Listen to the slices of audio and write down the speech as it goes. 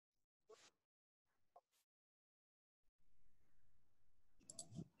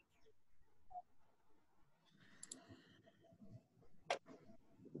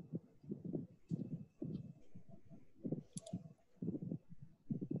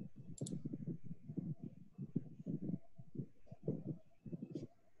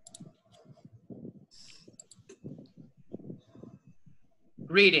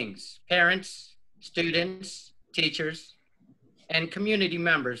Greetings, parents, students, teachers, and community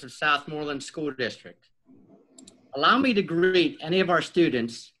members of Southmoreland School District. Allow me to greet any of our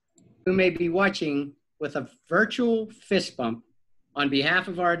students who may be watching with a virtual fist bump on behalf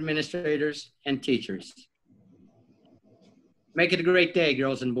of our administrators and teachers. Make it a great day,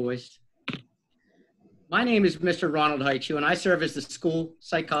 girls and boys. My name is Mr. Ronald Haichu, and I serve as the school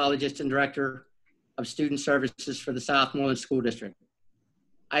psychologist and director of student services for the Southmoreland School District.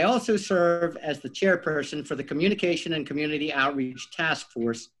 I also serve as the chairperson for the Communication and Community Outreach Task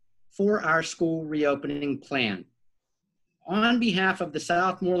Force for our school reopening plan. On behalf of the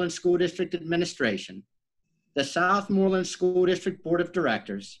Southmoreland School District Administration, the Southmoreland School District Board of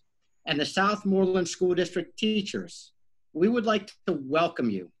Directors, and the Southmoreland School District teachers, we would like to welcome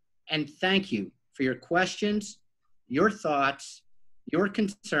you and thank you for your questions, your thoughts, your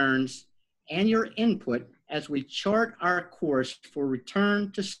concerns, and your input as we chart our course for return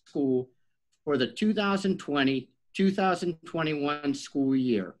to school for the 2020-2021 school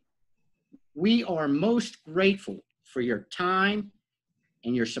year. We are most grateful for your time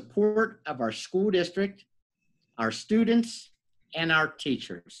and your support of our school district, our students, and our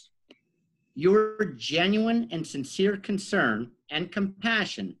teachers. Your genuine and sincere concern and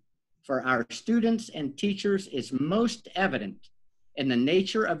compassion for our students and teachers is most evident in the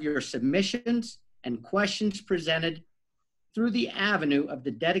nature of your submissions and questions presented through the avenue of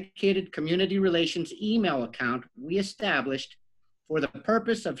the dedicated community relations email account we established for the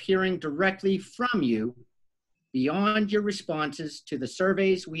purpose of hearing directly from you beyond your responses to the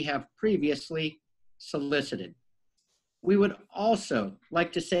surveys we have previously solicited. We would also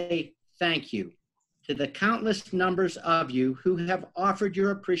like to say thank you to the countless numbers of you who have offered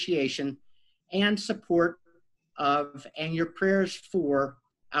your appreciation and support of and your prayers for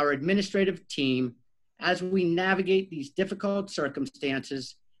our administrative team as we navigate these difficult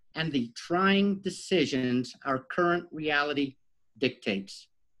circumstances and the trying decisions our current reality dictates.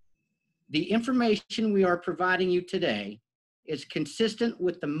 The information we are providing you today is consistent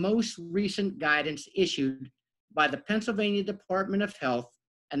with the most recent guidance issued by the Pennsylvania Department of Health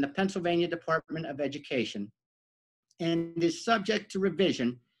and the Pennsylvania Department of Education, and is subject to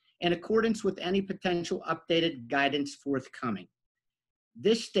revision in accordance with any potential updated guidance forthcoming.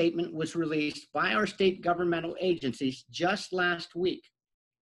 This statement was released by our state governmental agencies just last week.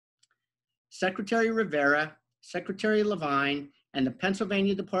 Secretary Rivera, Secretary Levine, and the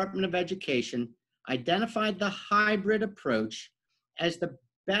Pennsylvania Department of Education identified the hybrid approach as the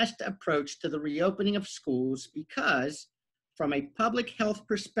best approach to the reopening of schools because, from a public health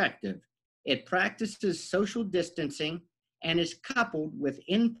perspective, it practices social distancing and is coupled with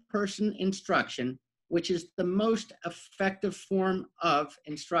in-person instruction, which is the most effective form of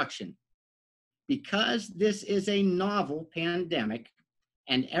instruction. Because this is a novel pandemic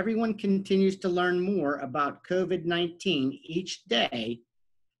and everyone continues to learn more about COVID-19 each day,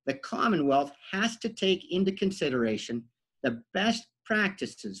 the Commonwealth has to take into consideration the best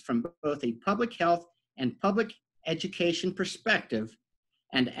practices from both a public health and public education perspective.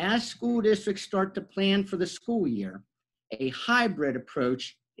 And as school districts start to plan for the school year, a hybrid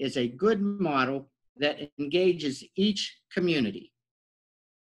approach is a good model that engages each community.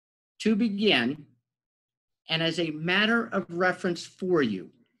 To begin, and as a matter of reference for you,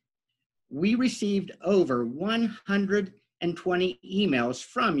 we received over 120 emails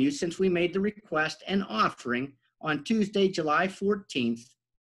from you since we made the request and offering on Tuesday, July 14th,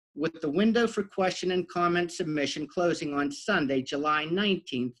 with the window for question and comment submission closing on Sunday, July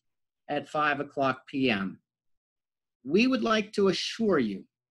 19th at 5:00 p.m. We would like to assure you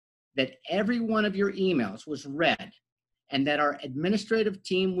that every one of your emails was read and that our administrative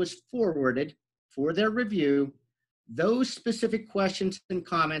team was forwarded for their review those specific questions and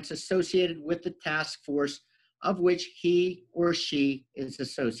comments associated with the task force of which he or she is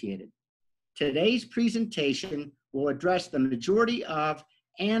associated. Today's presentation will address the majority of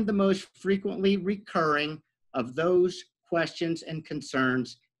and the most frequently recurring of those questions and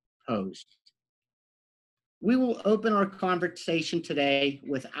concerns posed. We will open our conversation today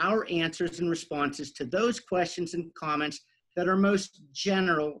with our answers and responses to those questions and comments that are most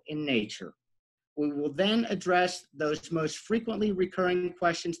general in nature. We will then address those most frequently recurring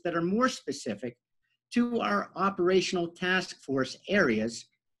questions that are more specific to our operational task force areas,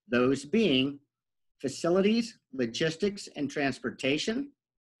 those being facilities, logistics and transportation,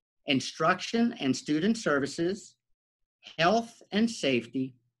 instruction and student services, health and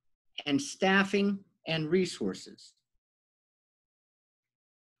safety, and staffing and resources.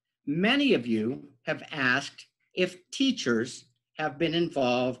 Many of you have asked if teachers have been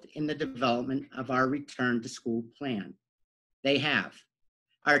involved in the development of our return to school plan. They have.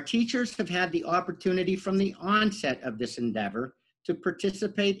 Our teachers have had the opportunity from the onset of this endeavor to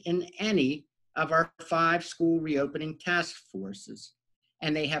participate in any of our 5 school reopening task forces,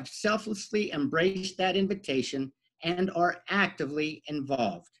 and they have selflessly embraced that invitation and are actively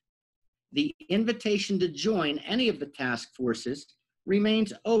involved. The invitation to join any of the task forces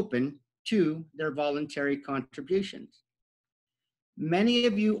remains open to their voluntary contributions. Many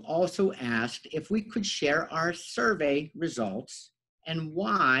of you also asked if we could share our survey results and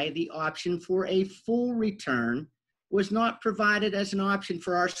why the option for a full return was not provided as an option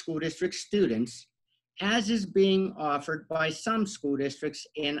for our school district students, as is being offered by some school districts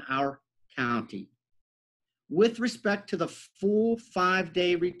in our county. With respect to the full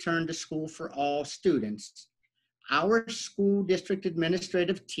 5-day return to school for all students, our school district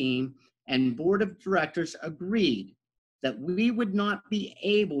administrative team and board of directors agreed that we would not be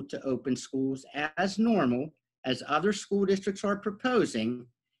able to open schools as normal as other school districts are proposing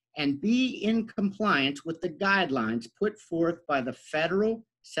and be in compliance with the guidelines put forth by the Federal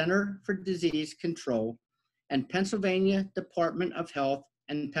Center for Disease Control and Pennsylvania Department of Health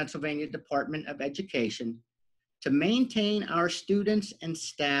and Pennsylvania Department of Education to maintain our students and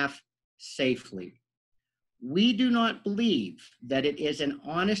staff safely. We do not believe that it is an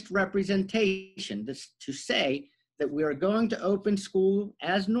honest representation to say that we are going to open school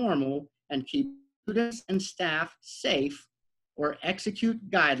as normal and keep students and staff safe or execute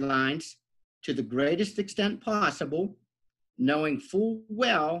guidelines to the greatest extent possible, knowing full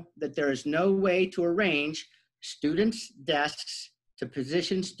well that there is no way to arrange students' desks to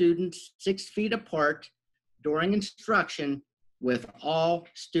position students 6 feet apart during instruction with all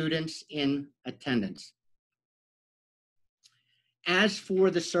students in attendance. As for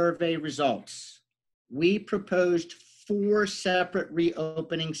the survey results, we proposed 4 separate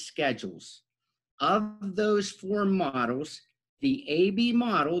reopening schedules. Of those 4 models, the AB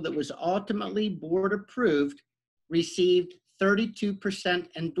model that was ultimately board approved received 32%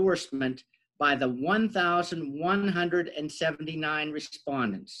 endorsement by the 1,179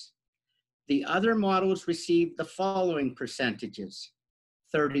 respondents. The other models received the following percentages: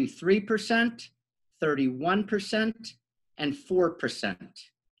 33%, 31%, and 4%.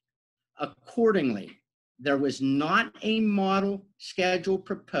 Accordingly, there was not a model schedule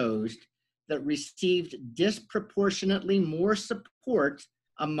proposed that received disproportionately more support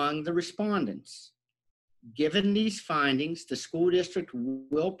among the respondents. Given these findings, the school district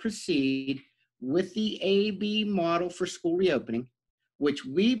will proceed with the AB model for school reopening, which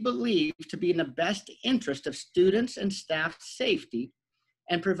we believe to be in the best interest of students and staff safety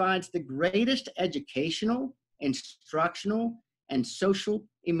and provides the greatest educational, instructional, and social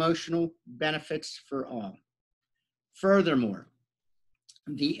emotional benefits for all. Furthermore,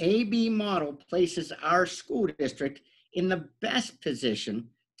 the AB model places our school district in the best position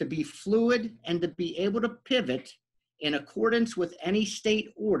to be fluid and to be able to pivot in accordance with any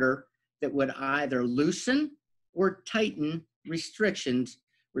state order that would either loosen or tighten restrictions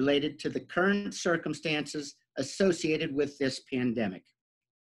related to the current circumstances associated with this pandemic.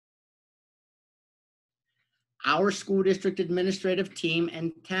 Our school district administrative team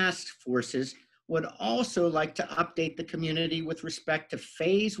and task forces would also like to update the community with respect to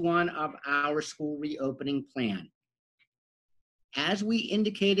phase 1 of our school reopening plan. As we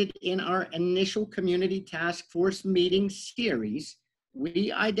indicated in our initial community task force meeting series,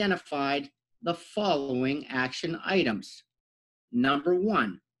 we identified the following action items. Number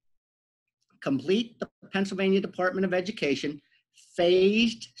 1, complete the Pennsylvania Department of Education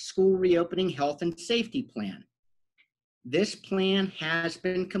phased school reopening health and safety plan. This plan has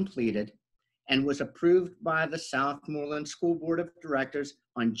been completed and was approved by the Southmoreland School Board of Directors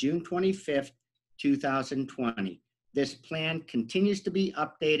on June 25th, 2020. This plan continues to be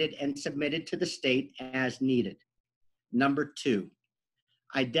updated and submitted to the state as needed. Number 2,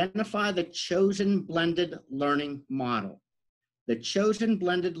 identify the chosen blended learning model. The chosen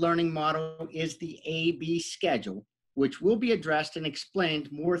blended learning model is the AB schedule, which will be addressed and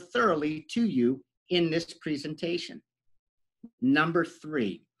explained more thoroughly to you in this presentation. Number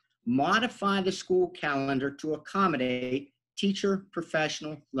 3, modify the school calendar to accommodate teacher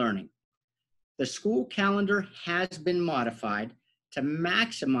professional learning. The school calendar has been modified to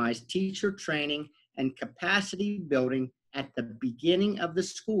maximize teacher training and capacity building at the beginning of the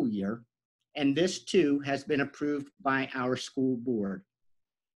school year, and this too has been approved by our school board.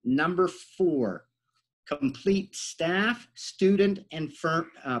 Number 4, complete staff, student, and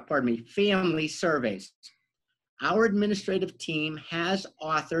family surveys. Our administrative team has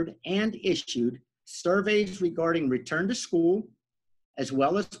authored and issued surveys regarding return to school, as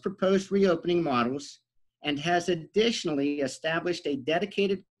well as proposed reopening models, and has additionally established a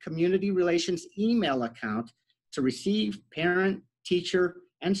dedicated community relations email account to receive parent, teacher,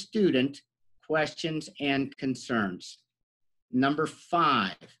 and student questions and concerns. Number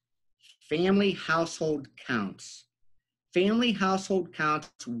 5, family household counts. Family household counts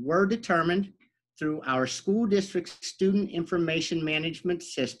were determined through our school district's student information management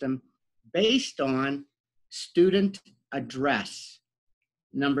system based on student address.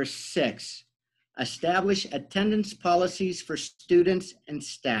 Number 6, establish attendance policies for students and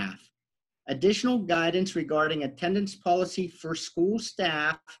staff. Additional guidance regarding attendance policy for school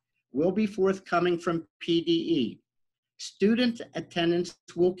staff will be forthcoming from PDE. Student attendance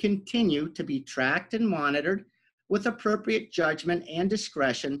will continue to be tracked and monitored with appropriate judgment and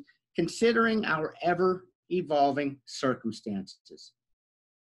discretion, considering our ever-evolving circumstances.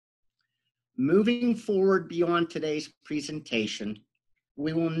 Moving forward beyond today's presentation,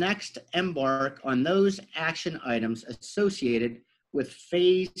 we will next embark on those action items associated with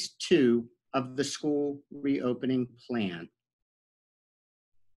phase 2 of the school reopening plan.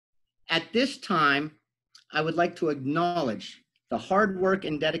 At this time, I would like to acknowledge the hard work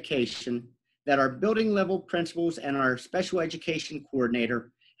and dedication that our building level principals and our special education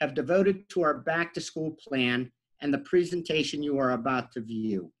coordinator have devoted to our back to school plan and the presentation you are about to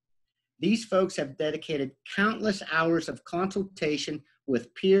view. These folks have dedicated countless hours of consultation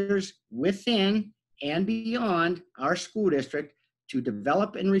with peers within and beyond our school district to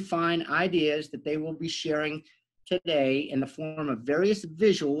develop and refine ideas that they will be sharing today in the form of various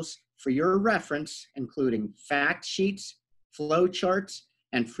visuals for your reference, including fact sheets, flow charts,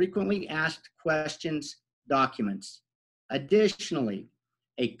 and frequently asked questions documents. Additionally,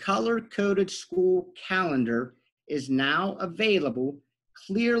 a color-coded school calendar is now available,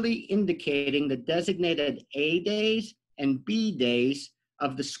 clearly indicating the designated A days and B days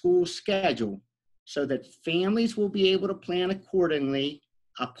of the school schedule, so that families will be able to plan accordingly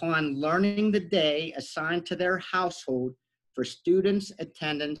upon learning the day assigned to their household for students'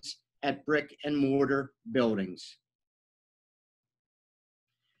 attendance at brick and mortar buildings.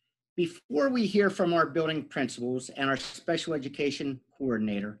 Before we hear from our building principals and our special education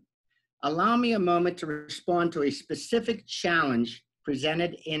coordinator, allow me a moment to respond to a specific challenge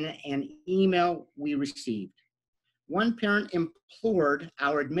presented in an email we received. One parent implored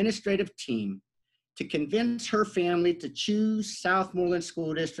our administrative team to convince her family to choose Southmoreland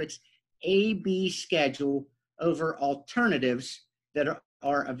School District's A-B schedule over alternatives that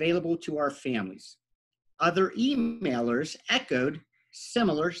are available to our families. Other emailers echoed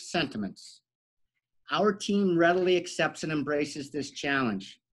similar sentiments. Our team readily accepts and embraces this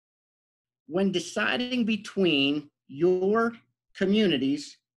challenge. When deciding between your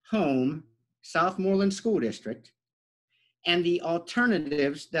community's home, Southmoreland School District, and the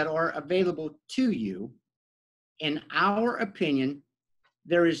alternatives that are available to you, in our opinion,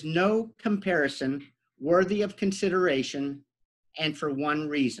 there is no comparison worthy of consideration, and for one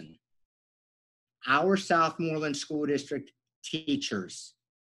reason: our Southmoreland School District teachers.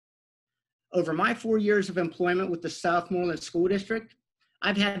 Over my 4 years of employment with the Southmoreland School District,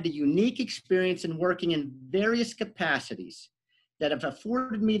 I've had the unique experience in working in various capacities that have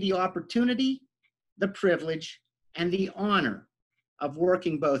afforded me the opportunity, the privilege, and the honor of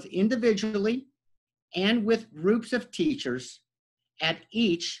working both individually and with groups of teachers at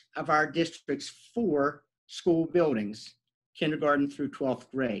each of our district's 4 school buildings, kindergarten through 12th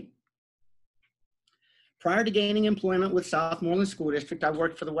grade. Prior to gaining employment with Southmoreland School District, I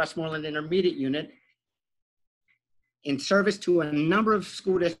worked for the Westmoreland Intermediate Unit in service to a number of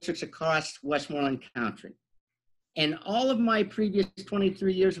school districts across Westmoreland County. In all of my previous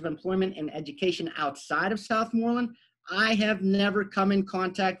 23 years of employment in education outside of Southmoreland, I have never come in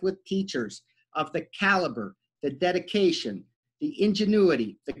contact with teachers of the caliber, the dedication, the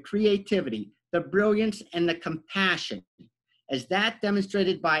ingenuity, the creativity, the brilliance, and the compassion as that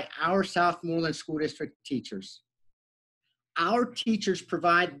demonstrated by our Southmoreland School District teachers. Our teachers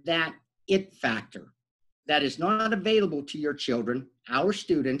provide that it factor that is not available to your children, our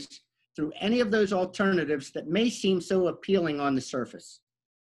students, through any of those alternatives that may seem so appealing on the surface.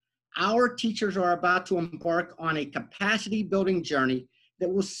 Our teachers are about to embark on a capacity building journey that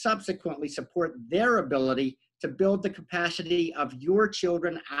will subsequently support their ability to build the capacity of your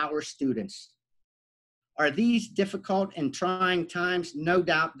children, our students. Are these difficult and trying times? No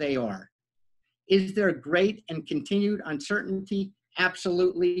doubt they are. Is there great and continued uncertainty?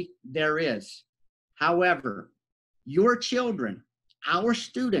 Absolutely, there is. However, your children, our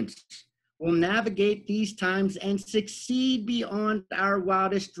students, will navigate these times and succeed beyond our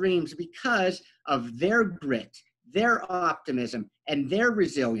wildest dreams because of their grit, their optimism, and their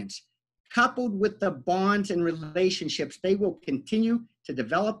resilience, coupled with the bonds and relationships they will continue to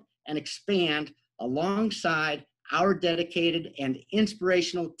develop and expand alongside our dedicated and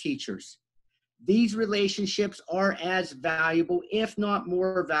inspirational teachers. These relationships are as valuable, if not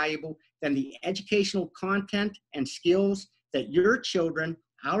more valuable, than the educational content and skills that your children,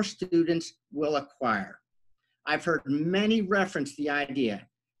 our students, will acquire. I've heard many reference the idea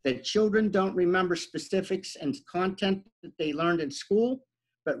that children don't remember specifics and content that they learned in school,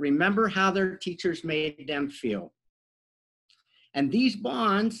 but remember how their teachers made them feel. And these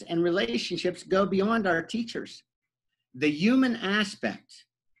bonds and relationships go beyond our teachers. The human aspect,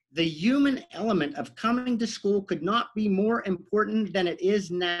 the human element of coming to school could not be more important than it is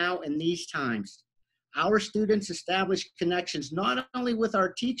now in these times. Our students establish connections not only with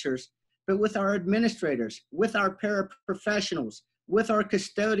our teachers, but with our administrators, with our paraprofessionals, with our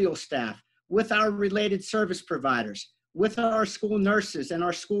custodial staff, with our related service providers, with our school nurses and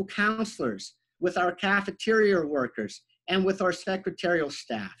our school counselors, with our cafeteria workers, and with our secretarial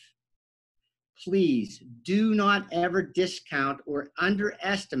staff. Please do not ever discount or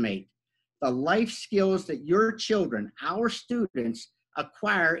underestimate the life skills that your children, our students,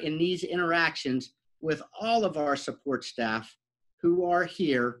 acquire in these interactions with all of our support staff who are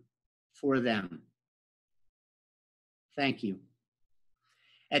here for them. Thank you.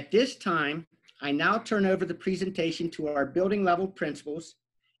 At this time, I now turn over the presentation to our building level principals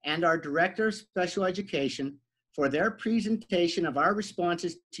and our Director of Special Education for their presentation of our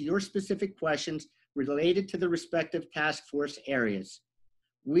responses to your specific questions related to the respective task force areas.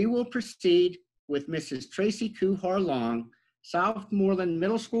 We will proceed with Mrs. Tracy Kuhar-Long, Southmoreland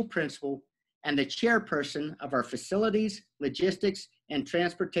Middle School Principal and the chairperson of our Facilities, Logistics, and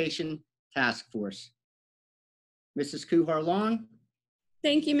Transportation Task Force. Mrs. Kuhar-Long.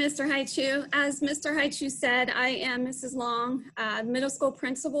 Thank you, Mr. Haichu. As Mr. Haichu said, I am Mrs. Long, middle school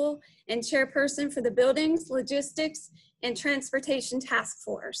principal and chairperson for the Buildings, Logistics, and Transportation Task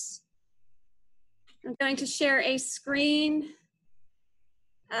Force. I'm going to share a screen.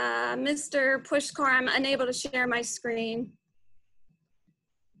 Mr. Pushkar, I'm unable to share my screen.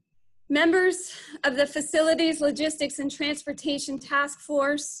 Members of the Facilities, Logistics, and Transportation Task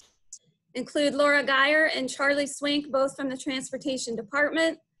Force include Laura Geyer and Charlie Swink, both from the Transportation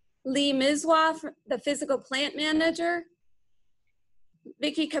Department, Lee Mizwa, the Physical Plant Manager,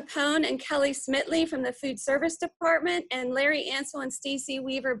 Vicki Capone and Kelly Smitley from the Food Service Department, and Larry Ansel and Stacy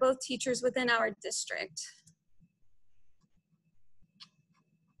Weaver, both teachers within our district.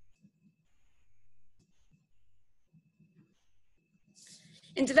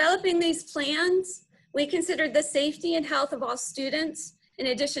 In developing these plans, we considered the safety and health of all students, in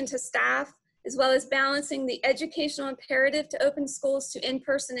addition to staff, as well as balancing the educational imperative to open schools to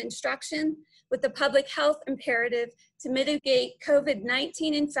in-person instruction with the public health imperative to mitigate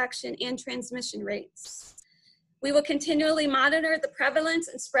COVID-19 infection and transmission rates. We will continually monitor the prevalence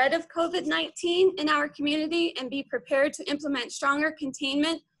and spread of COVID-19 in our community and be prepared to implement stronger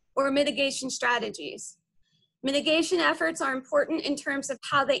containment or mitigation strategies. Mitigation efforts are important in terms of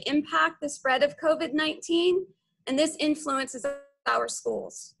how they impact the spread of COVID-19, and this influences our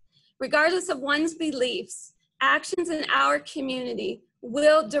schools. Regardless of one's beliefs, actions in our community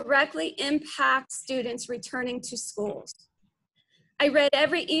will directly impact students returning to schools. I read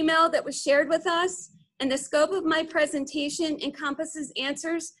every email that was shared with us, and the scope of my presentation encompasses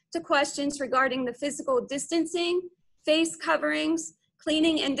answers to questions regarding the physical distancing, face coverings,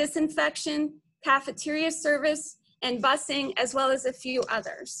 cleaning and disinfection, cafeteria service, and busing, as well as a few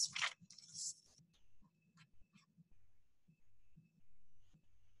others.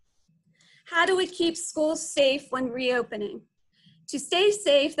 How do we keep schools safe when reopening? To stay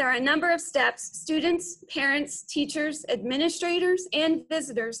safe, there are a number of steps students, parents, teachers, administrators, and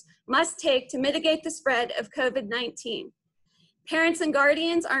visitors must take to mitigate the spread of COVID-19. Parents and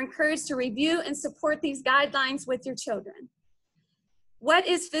guardians are encouraged to review and support these guidelines with your children. What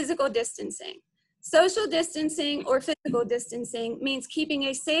is physical distancing? Social distancing or physical distancing means keeping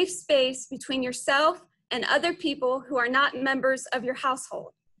a safe space between yourself and other people who are not members of your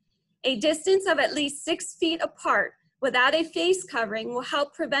household. A distance of at least 6 feet apart without a face covering will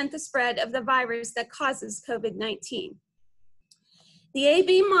help prevent the spread of the virus that causes COVID-19. The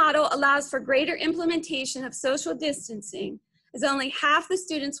AB model allows for greater implementation of social distancing, as only half the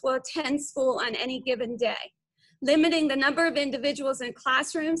students will attend school on any given day, limiting the number of individuals in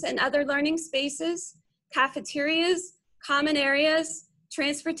classrooms and other learning spaces, cafeterias, common areas,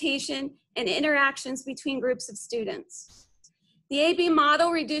 transportation, and interactions between groups of students. The AB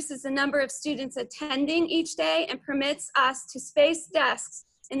model reduces the number of students attending each day and permits us to space desks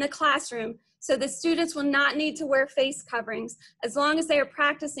in the classroom so the students will not need to wear face coverings as long as they are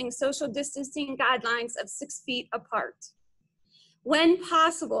practicing social distancing guidelines of 6 feet apart. When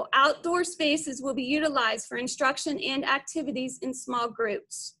possible, outdoor spaces will be utilized for instruction and activities in small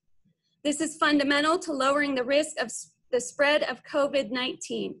groups. This is fundamental to lowering the risk of the spread of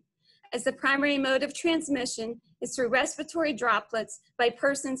COVID-19, as the primary mode of transmission is through respiratory droplets by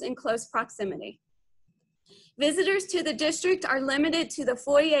persons in close proximity. Visitors to the district are limited to the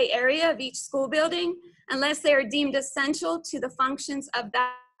foyer area of each school building unless they are deemed essential to the functions of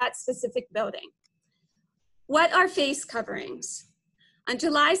that specific building. What are face coverings? On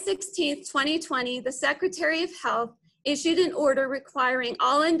July 16, 2020, the Secretary of Health issued an order requiring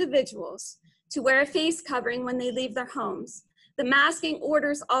all individuals to wear a face covering when they leave their homes. The masking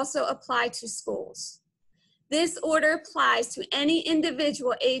orders also apply to schools. This order applies to any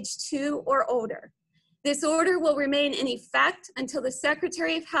individual aged 2 or older. This order will remain in effect until the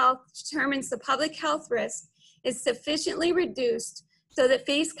Secretary of Health determines the public health risk is sufficiently reduced so that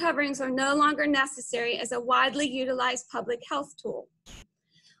face coverings are no longer necessary as a widely utilized public health tool.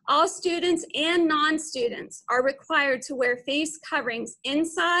 All students and non-students are required to wear face coverings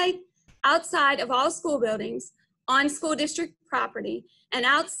inside, outside of all school buildings, on school district property, and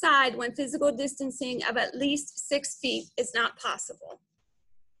outside when physical distancing of at least 6 feet is not possible.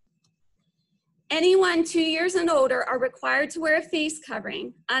 Anyone 2 years and older are required to wear a face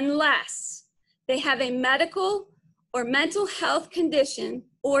covering unless they have a medical or mental health condition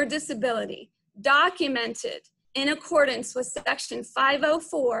or disability documented in accordance with Section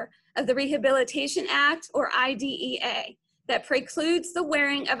 504 of the Rehabilitation Act, or IDEA, that precludes the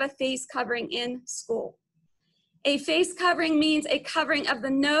wearing of a face covering in school. A face covering means a covering of the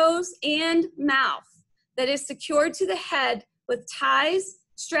nose and mouth that is secured to the head with ties,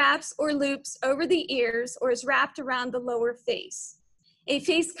 straps, or loops over the ears, or is wrapped around the lower face. A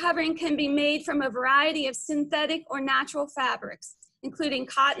face covering can be made from a variety of synthetic or natural fabrics, including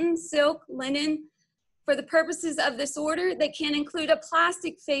cotton, silk, linen. For the purposes of this order, they can include a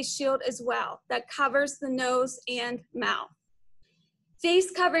plastic face shield as well that covers the nose and mouth.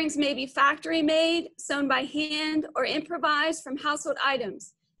 Face coverings may be factory made, sewn by hand, or improvised from household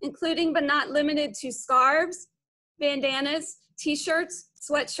items, including but not limited to scarves, bandanas, t-shirts,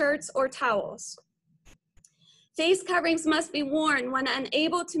 sweatshirts, or towels. Face coverings must be worn when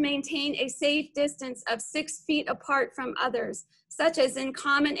unable to maintain a safe distance of 6 feet apart from others, such as in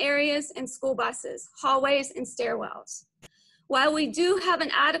common areas and school buses, hallways, and stairwells. While we do have an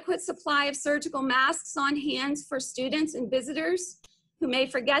adequate supply of surgical masks on hand for students and visitors who may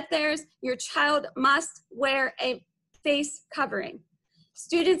forget theirs, your child must wear a face covering.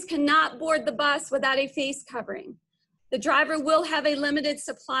 Students cannot board the bus without a face covering. The driver will have a limited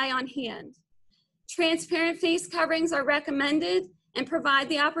supply on hand. Transparent face coverings are recommended and provide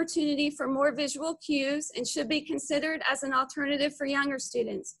the opportunity for more visual cues and should be considered as an alternative for younger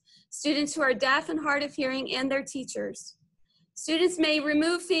students, students who are deaf and hard of hearing, and their teachers. Students may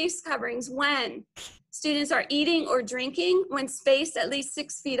remove face coverings when students are eating or drinking, when spaced at least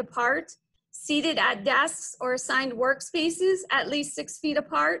 6 feet apart, seated at desks or assigned workspaces at least 6 feet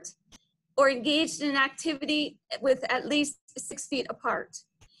apart, or engaged in an activity with at least 6 feet apart.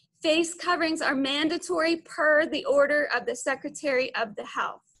 Face coverings are mandatory per the order of the Secretary of the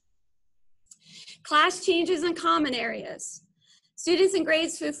Health. Class changes in common areas. Students in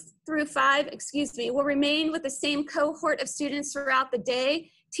grades through 5 will remain with the same cohort of students throughout the day.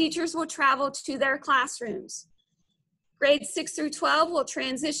 Teachers will travel to their classrooms. Grades 6 through 12 will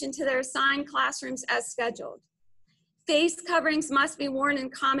transition to their assigned classrooms as scheduled. Face coverings must be worn in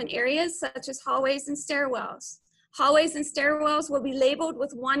common areas such as hallways and stairwells. Hallways and stairwells will be labeled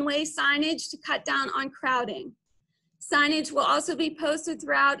with one-way signage to cut down on crowding. Signage will also be posted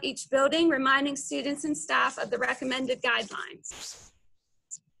throughout each building, reminding students and staff of the recommended guidelines.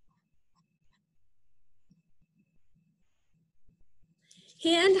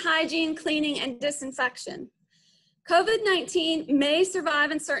 Hand hygiene, cleaning, and disinfection. COVID-19 may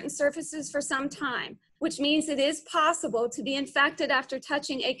survive in certain surfaces for some time, which means it is possible to be infected after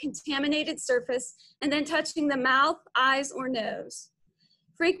touching a contaminated surface and then touching the mouth, eyes, or nose.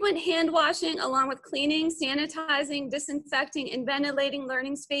 Frequent hand washing along with cleaning, sanitizing, disinfecting, and ventilating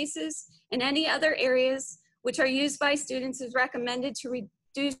learning spaces and any other areas which are used by students is recommended to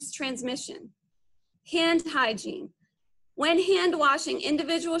reduce transmission. Hand hygiene. When hand washing,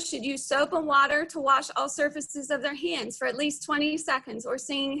 individuals should use soap and water to wash all surfaces of their hands for at least 20 seconds or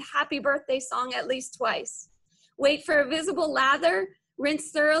sing happy birthday song at least twice. Wait for a visible lather, rinse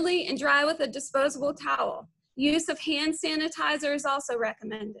thoroughly, and dry with a disposable towel. Use of hand sanitizer is also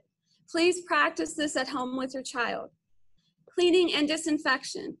recommended. Please practice this at home with your child. Cleaning and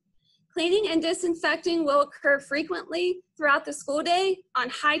disinfection. Cleaning and disinfecting will occur frequently throughout the school day on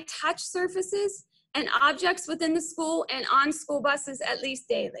high-touch surfaces and objects within the school and on school buses at least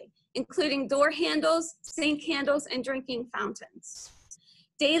daily, including door handles, sink handles, and drinking fountains.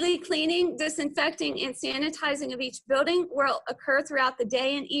 Daily cleaning, disinfecting, and sanitizing of each building will occur throughout the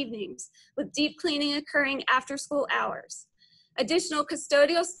day and evenings, with deep cleaning occurring after school hours. Additional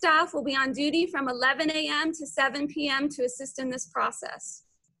custodial staff will be on duty from 11 a.m. to 7 p.m. to assist in this process.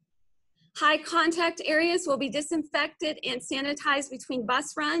 High contact areas will be disinfected and sanitized between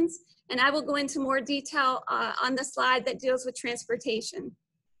bus runs, and I will go into more detail on the slide that deals with transportation.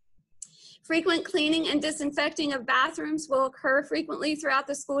 Frequent cleaning and disinfecting of bathrooms will occur frequently throughout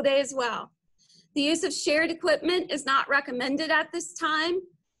the school day as well. The use of shared equipment is not recommended at this time.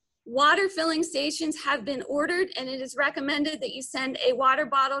 Water filling stations have been ordered, and it is recommended that you send a water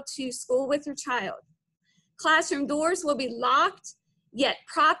bottle to school with your child. Classroom doors will be locked, yet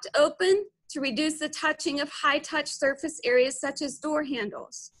propped open to reduce the touching of high-touch surface areas such as door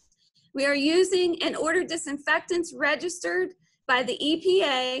handles. We are using and ordered disinfectants registered by the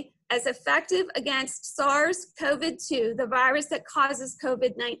EPA as effective against SARS-CoV-2, the virus that causes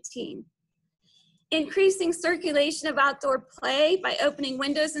COVID-19. Increasing circulation of outdoor play by opening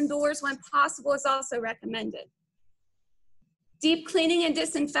windows and doors when possible is also recommended. Deep cleaning and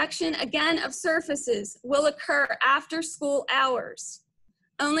disinfection, again, of surfaces will occur after school hours.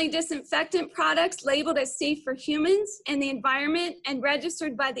 Only disinfectant products labeled as safe for humans and the environment and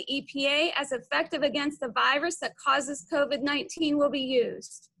registered by the EPA as effective against the virus that causes COVID-19 will be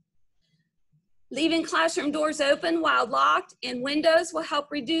used. Leaving classroom doors open while locked and windows will help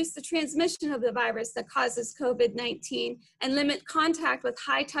reduce the transmission of the virus that causes COVID-19 and limit contact with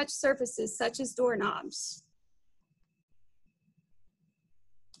high-touch surfaces such as doorknobs.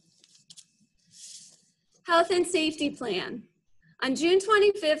 Health and safety plan. On June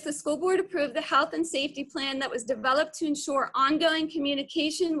 25th, the school board approved the health and safety plan that was developed to ensure ongoing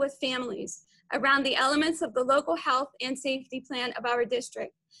communication with families around the elements of the local health and safety plan of our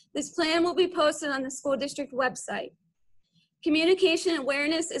district. This plan will be posted on the school district website. Communication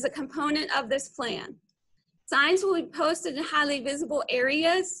awareness is a component of this plan. Signs will be posted in highly visible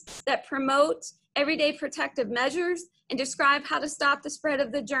areas that promote everyday protective measures and describe how to stop the spread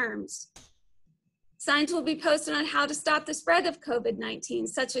of the germs. Signs will be posted on how to stop the spread of COVID-19,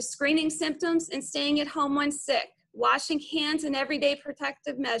 such as screening symptoms and staying at home when sick, washing hands, and everyday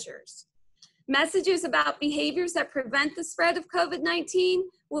protective measures. Messages about behaviors that prevent the spread of COVID-19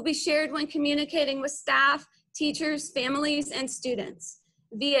 will be shared when communicating with staff, teachers, families, and students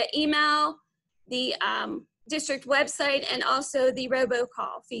via email, the district website, and also the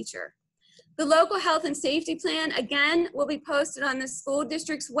robocall feature. The local health and safety plan, again, will be posted on the school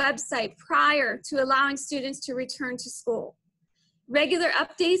district's website prior to allowing students to return to school. Regular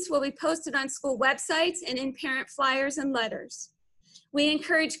updates will be posted on school websites and in parent flyers and letters. We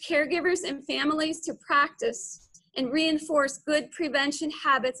encourage caregivers and families to practice and reinforce good prevention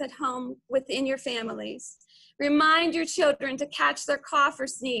habits at home within your families. Remind your children to catch their cough or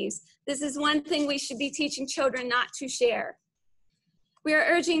sneeze. This is one thing we should be teaching children not to share. We are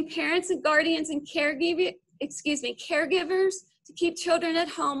urging parents and guardians and caregivers to keep children at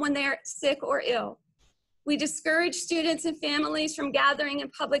home when they are sick or ill. We discourage students and families from gathering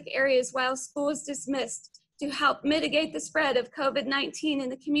in public areas while school is dismissed to help mitigate the spread of COVID-19 in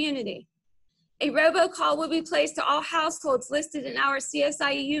the community. A robocall will be placed to all households listed in our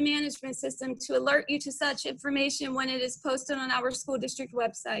CSIU management system to alert you to such information when it is posted on our school district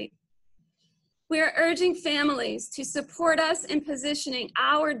website. We are urging families to support us in positioning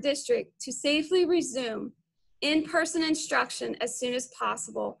our district to safely resume in-person instruction as soon as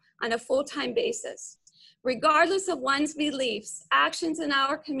possible on a full-time basis. Regardless of one's beliefs, actions in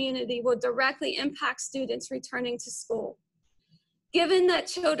our community will directly impact students returning to school. Given that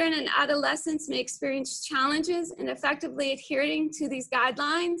children and adolescents may experience challenges in effectively adhering to these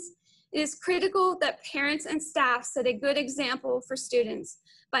guidelines, it is critical that parents and staff set a good example for students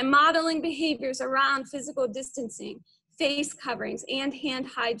by modeling behaviors around physical distancing, face coverings, and hand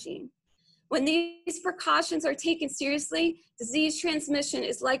hygiene. When these precautions are taken seriously, disease transmission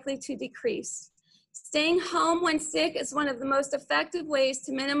is likely to decrease. Staying home when sick is one of the most effective ways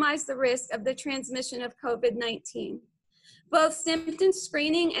to minimize the risk of the transmission of COVID-19. Both symptom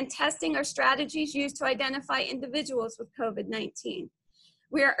screening and testing are strategies used to identify individuals with COVID-19.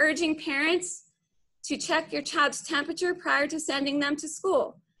 We are urging parents to check your child's temperature prior to sending them to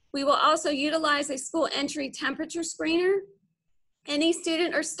school. We will also utilize a school entry temperature screener. Any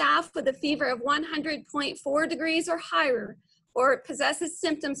student or staff with a fever of 100.4 degrees or higher or possesses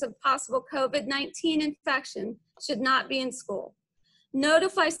symptoms of possible COVID-19 infection should not be in school.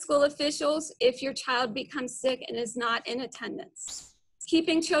 Notify school officials if your child becomes sick and is not in attendance.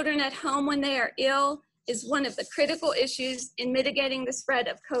 Keeping children at home when they are ill is one of the critical issues in mitigating the spread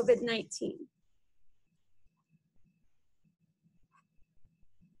of COVID-19.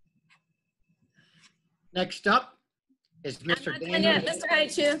 Next up is Mr. Daniel. Mr.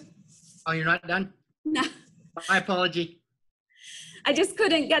 Haichu. Oh, you're not done? No. My apology. I just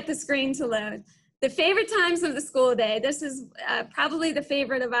couldn't get the screen to load. The favorite times of the school day. This is probably the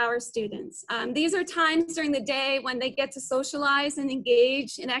favorite of our students. These are times during the day when they get to socialize and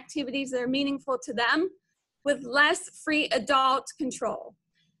engage in activities that are meaningful to them with less free adult control.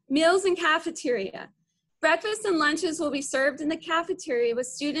 Meals and cafeteria. Breakfast and lunches will be served in the cafeteria with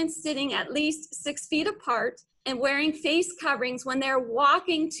students sitting at least 6 feet apart and wearing face coverings when they're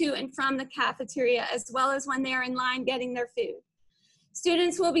walking to and from the cafeteria, as well as when they're in line getting their food.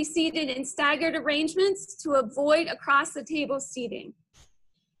 Students will be seated in staggered arrangements to avoid across the table seating.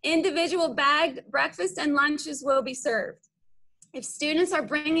 Individual bagged breakfast and lunches will be served. If students are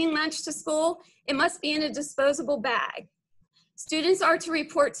bringing lunch to school, it must be in a disposable bag. Students are to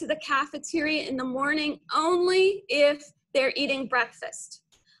report to the cafeteria in the morning only if they're eating breakfast.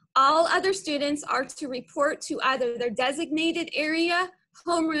 All other students are to report to either their designated area,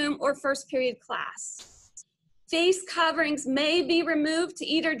 homeroom, or first period class. Face coverings may be removed to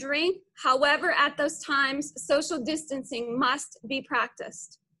eat or drink. However, at those times, social distancing must be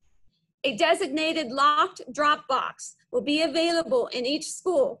practiced. A designated locked drop box will be available in each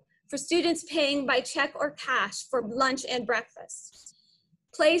school for students paying by check or cash for lunch and breakfast.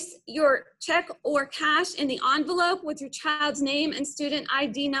 Place your check or cash in the envelope with your child's name and student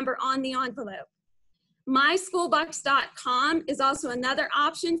ID number on the envelope. MySchoolBucks.com is also another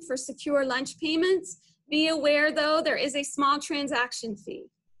option for secure lunch payments. Be aware, though, there is a small transaction fee.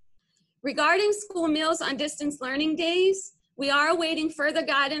 Regarding school meals on distance learning days, we are awaiting further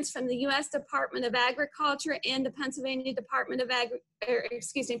guidance from the U.S. Department of Agriculture and the Pennsylvania Department of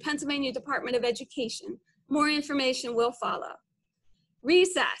Pennsylvania Department of Education. More information will follow.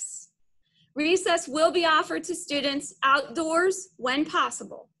 Recess. Recess will be offered to students outdoors when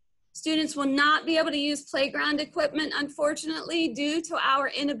possible. Students will not be able to use playground equipment, unfortunately, due to our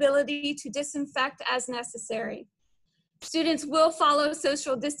inability to disinfect as necessary. Students will follow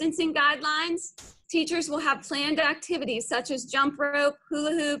social distancing guidelines. Teachers will have planned activities such as jump rope,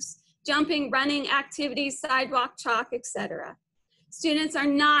 hula hoops, jumping, running activities, sidewalk chalk, etc. Students are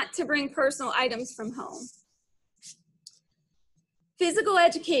not to bring personal items from home. Physical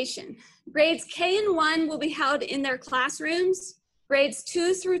education. Grades K and 1 will be held in their classrooms. Grades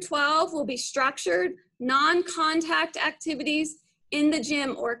 2 through 12 will be structured, non-contact activities in the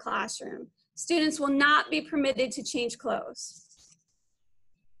gym or classroom. Students will not be permitted to change clothes.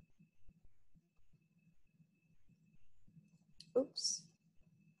 Oops,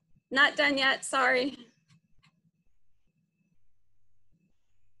 not done yet, sorry.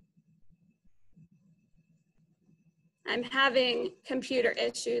 I'm having computer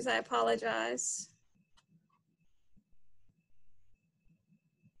issues, I apologize.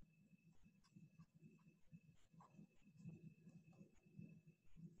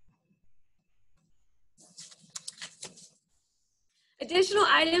 Additional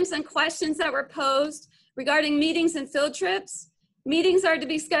items and questions that were posed regarding meetings and field trips. Meetings are to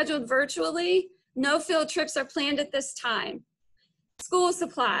be scheduled virtually. No field trips are planned at this time. School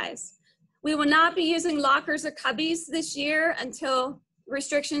supplies. We will not be using lockers or cubbies this year until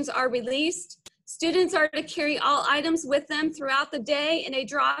restrictions are released. Students are to carry all items with them throughout the day in a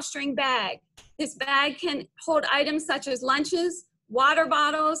drawstring bag. This bag can hold items such as lunches, water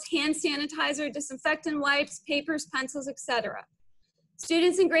bottles, hand sanitizer, disinfectant wipes, papers, pencils, etc.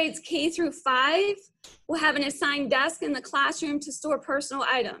 Students in grades K through 5 will have an assigned desk in the classroom to store personal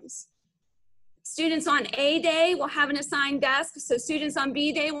items. Students on A day will have an assigned desk, so students on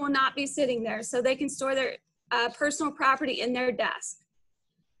B day will not be sitting there, so they can store their personal property in their desk.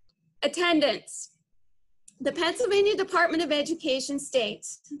 Attendance. The Pennsylvania Department of Education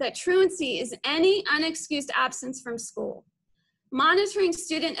states that truancy is any unexcused absence from school. Monitoring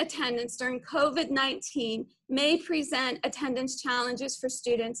student attendance during COVID-19 may present attendance challenges for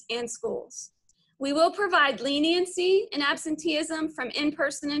students and schools. We will provide leniency and absenteeism from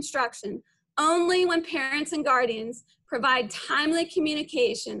in-person instruction only when parents and guardians provide timely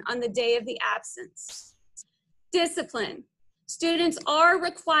communication on the day of the absence. Discipline. Students are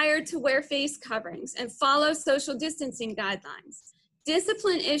required to wear face coverings and follow social distancing guidelines.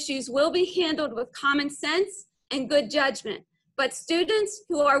 Discipline issues will be handled with common sense and good judgment, but students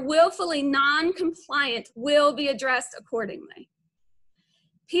who are willfully non-compliant will be addressed accordingly.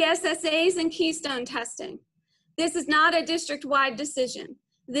 PSSAs and Keystone testing. This is not a district-wide decision.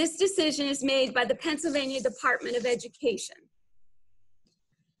 This decision is made by the Pennsylvania Department of Education.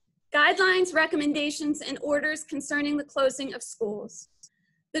 Guidelines, recommendations, and orders concerning the closing of schools.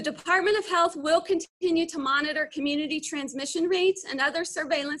 The Department of Health will continue to monitor community transmission rates and other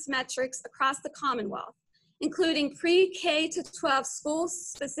surveillance metrics across the Commonwealth, including pre-K to 12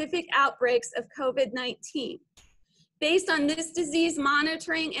 school-specific outbreaks of COVID-19. Based on this disease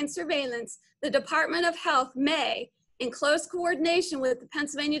monitoring and surveillance, the Department of Health may, in close coordination with the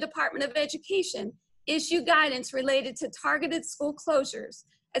Pennsylvania Department of Education, issue guidance related to targeted school closures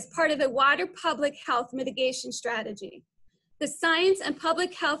as part of a wider public health mitigation strategy. The science and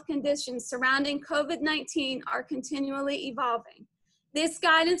public health conditions surrounding COVID-19 are continually evolving. This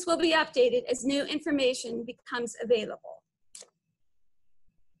guidance will be updated as new information becomes available.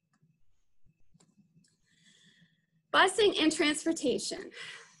 Busing and transportation.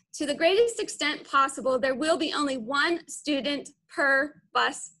 To the greatest extent possible, there will be only one student per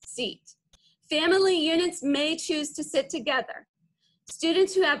bus seat. Family units may choose to sit together.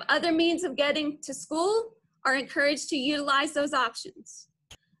 Students who have other means of getting to school are encouraged to utilize those options.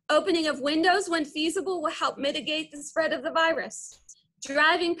 Opening of windows when feasible will help mitigate the spread of the virus.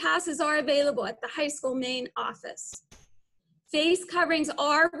 Driving passes are available at the high school main office. Face coverings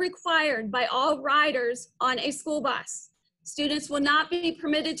are required by all riders on a school bus. Students will not be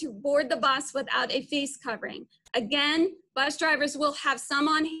permitted to board the bus without a face covering. Again, bus drivers will have some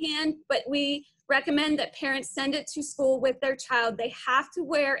on hand, but we recommend that parents send it to school with their child. They have to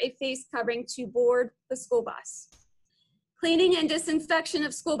wear a face covering to board the school bus. Cleaning and disinfection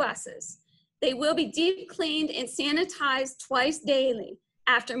of school buses. They will be deep cleaned and sanitized twice daily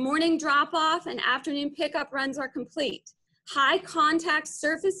after morning drop-off and afternoon pickup runs are complete. High contact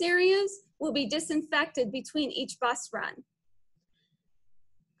surface areas will be disinfected between each bus run.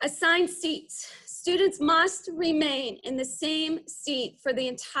 Assigned seats. Students must remain in the same seat for the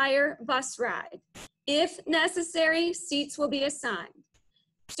entire bus ride. If necessary, seats will be assigned.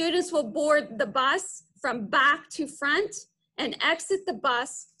 Students will board the bus from back to front and exit the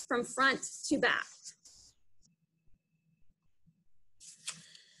bus from front to back.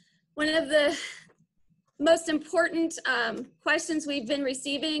 One of the most important questions we've been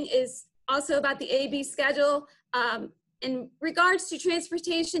receiving is also about the AB schedule. In regards to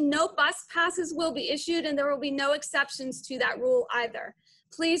transportation, no bus passes will be issued and there will be no exceptions to that rule either.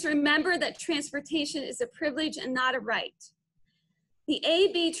 Please remember that transportation is a privilege and not a right. The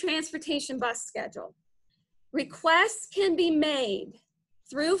AB transportation bus schedule. Requests can be made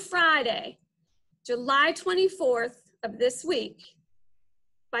through Friday, July 24th of this week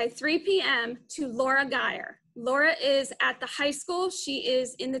by 3 p.m. to Laura Geyer. Laura is at the high school. She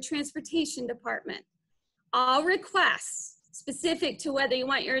is in the transportation department. All requests specific to whether you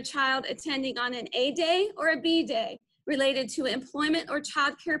want your child attending on an A day or a B day related to employment or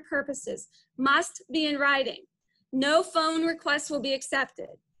childcare purposes must be in writing. No phone requests will be accepted.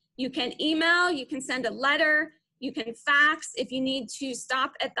 You can email, you can send a letter, you can fax. If you need to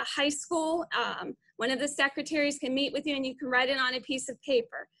stop at the high school, one of the secretaries can meet with you and you can write it on a piece of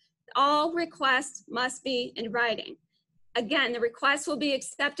paper. All requests must be in writing. Again, the request will be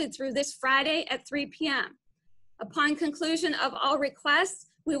accepted through this Friday at 3 p.m. Upon conclusion of all requests,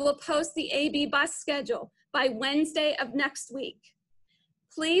 we will post the AB bus schedule by Wednesday of next week.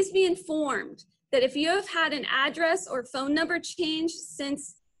 Please be informed that if you have had an address or phone number change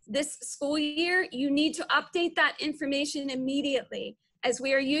since this school year, you need to update that information immediately, as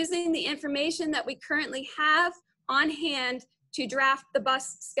we are using the information that we currently have on hand to draft the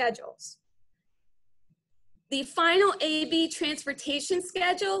bus schedules. The final AB transportation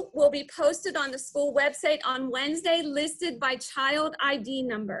schedule will be posted on the school website on Wednesday, listed by child ID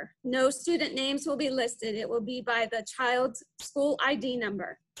number. No student names will be listed. It will be by the child's school ID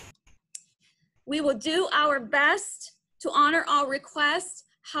number. We will do our best to honor all requests.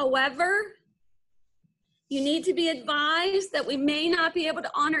 However, you need to be advised that we may not be able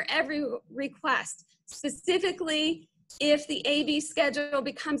to honor every request, specifically if the AB schedule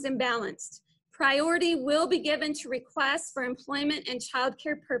becomes imbalanced. Priority will be given to requests for employment and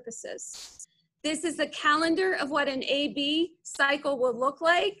childcare purposes. This is a calendar of what an AB cycle will look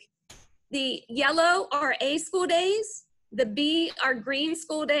like. The yellow are A school days, the B are green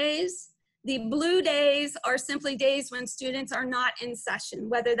school days, the blue days are simply days when students are not in session,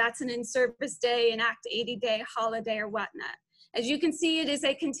 whether that's an in-service day, an Act 80 day, holiday, or whatnot. As you can see, it is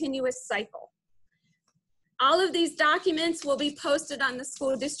a continuous cycle. All of these documents will be posted on the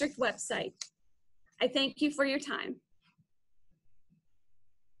school district website. I thank you for your time.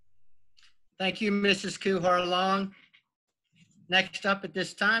 Thank you, Mrs. Kuhar-Long. Next up at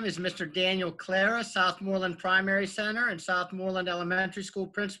this time is Mr. Daniel Clara, Southmoreland Primary Center and Southmoreland Elementary School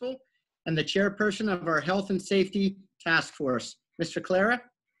Principal, and the chairperson of our Health and Safety Task Force. Mr. Clara?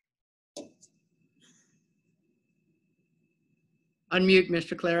 Unmute,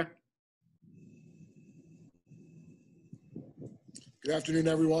 Mr. Clara. Good afternoon,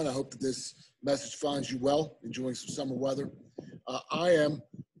 everyone. I hope that this message finds you well, enjoying some summer weather. I am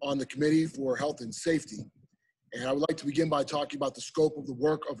on the Committee for Health and Safety, and I would like to begin by talking about the scope of the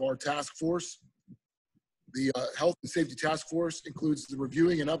work of our task force. The Health and Safety Task Force includes the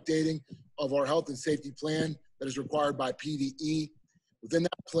reviewing and updating of our health and safety plan that is required by PDE. Within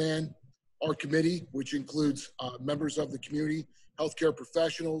that plan, our committee, which includes members of the community, healthcare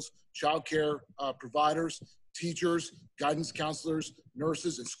professionals, childcare providers, teachers, guidance counselors,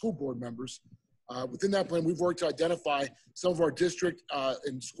 nurses, and school board members. Within that plan, we've worked to identify some of our district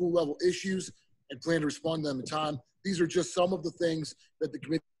and school level issues and plan to respond to them in time. These are just some of the things that the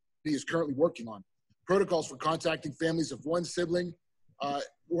committee is currently working on. Protocols for contacting families of one sibling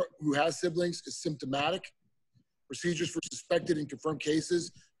who has siblings is symptomatic. Procedures for suspected and confirmed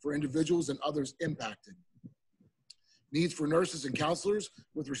cases for individuals and others impacted. Needs for nurses and counselors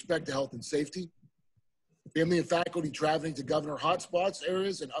with respect to health and safety. Family and faculty traveling to governor hotspots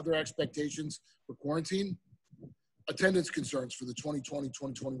areas and other expectations for quarantine. Attendance concerns for the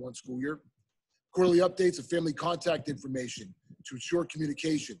 2020-2021 school year. Quarterly updates of family contact information to ensure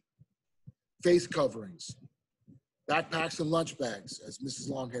communication. Face coverings. Backpacks and lunch bags, as Mrs.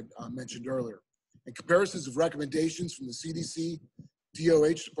 Long had mentioned earlier. And comparisons of recommendations from the CDC,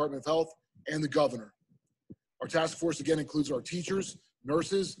 DOH, Department of Health, and the governor. Our task force again includes our teachers,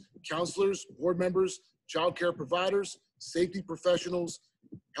 nurses, counselors, board members, child care providers, safety professionals,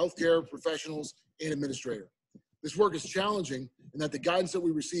 healthcare professionals, and administrator. This work is challenging in that the guidance that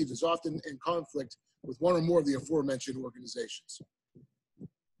we receive is often in conflict with one or more of the aforementioned organizations.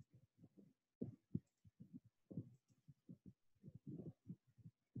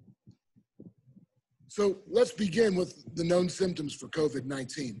 So let's begin with the known symptoms for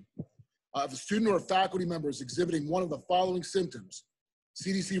COVID-19. If a student or a faculty member is exhibiting one of the following symptoms,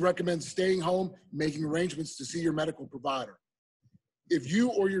 CDC recommends staying home, making arrangements to see your medical provider. If you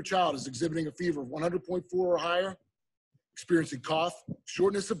or your child is exhibiting a fever of 100.4 or higher, experiencing cough,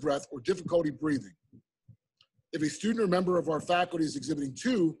 shortness of breath, or difficulty breathing. If a student or member of our faculty is exhibiting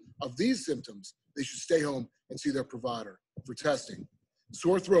 2 of these symptoms, they should stay home and see their provider for testing.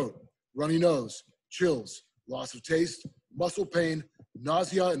 Sore throat, runny nose, chills, loss of taste, muscle pain,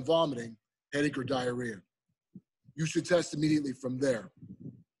 nausea and vomiting, headache or diarrhea. You should test immediately from there.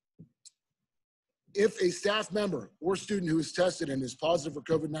 If a staff member or student who is tested and is positive for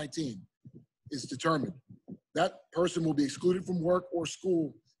COVID-19 is determined, that person will be excluded from work or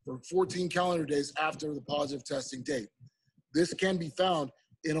school for 14 calendar days after the positive testing date. This can be found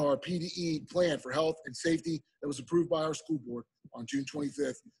in our PDE plan for health and safety that was approved by our school board on June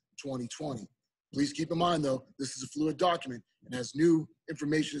 25th, 2020. Please keep in mind though, this is a fluid document, and as new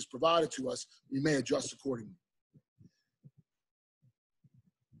information is provided to us, we may adjust accordingly.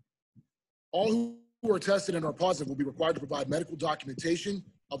 All who are tested and are positive will be required to provide medical documentation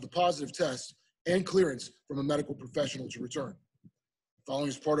of the positive test and clearance from a medical professional to return. Following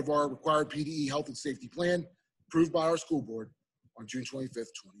is part of our required PDE health and safety plan approved by our school board on June 25th,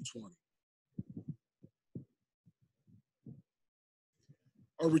 2020.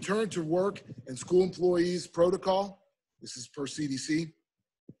 Our return to work and school employees protocol, this is per CDC,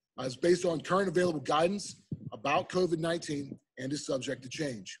 is based on current available guidance about COVID-19 and is subject to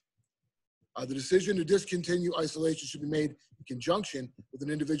change. The decision to discontinue isolation should be made in conjunction with an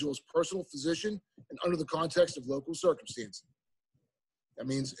individual's personal physician and under the context of local circumstances. That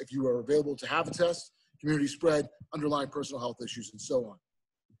means if you are available to have a test, community spread, underlying personal health issues, and so on.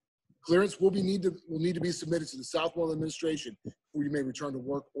 Clearance will need to be submitted to the Southmoreland administration before you may return to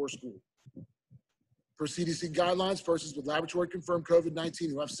work or school. Per CDC guidelines, persons with laboratory confirmed COVID-19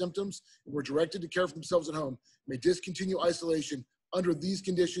 who have symptoms and were directed to care for themselves at home may discontinue isolation under these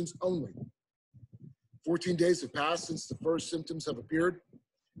conditions only. 14 days have passed since the first symptoms have appeared.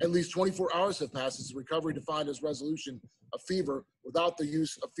 At least 24 hours have passed since recovery defined as resolution of fever without the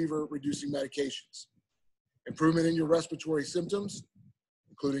use of fever-reducing medications. Improvement in your respiratory symptoms,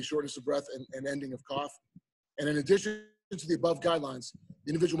 including shortness of breath and ending of cough. And in addition to the above guidelines,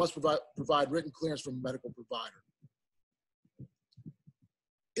 the individual must provide written clearance from a medical provider.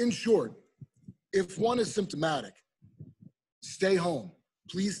 In short, if one is symptomatic, stay home,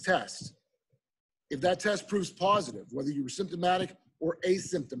 please test. If that test proves positive, whether you were symptomatic or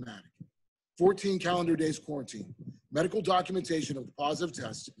asymptomatic, 14 calendar days quarantine, medical documentation of the positive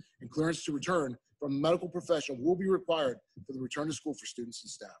test, and clearance to return from a medical professional will be required for the return to school for students and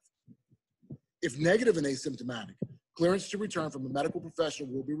staff. If negative and asymptomatic, clearance to return from a medical professional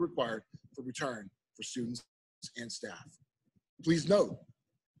will be required for return for students and staff. Please note,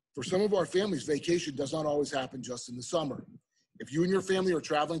 for some of our families, vacation does not always happen just in the summer. If you and your family are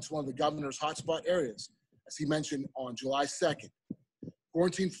traveling to one of the governor's hotspot areas, as he mentioned on July 2nd,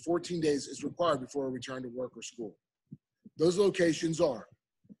 quarantine for 14 days is required before a return to work or school. Those locations are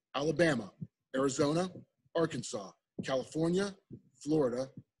Alabama, Arizona, Arkansas, California, Florida,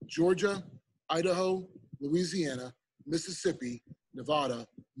 Georgia, Idaho, Louisiana, Mississippi, Nevada,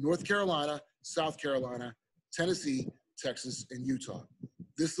 North Carolina, South Carolina, Tennessee, Texas, and Utah.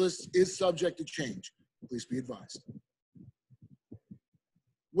 This list is subject to change. Please be advised.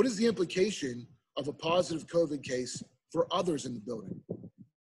 What is the implication of a positive COVID case for others in the building?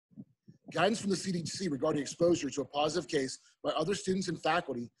 Guidance from the CDC regarding exposure to a positive case by other students and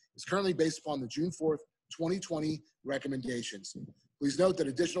faculty is currently based upon the June 4th, 2020 recommendations. Please note that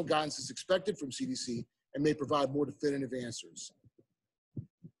additional guidance is expected from CDC and may provide more definitive answers.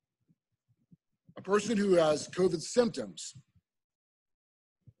 A person who has COVID symptoms,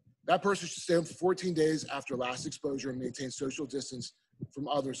 that person should stay home for 14 days after last exposure and maintain social distance from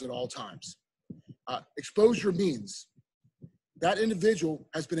others at all times. Exposure means that individual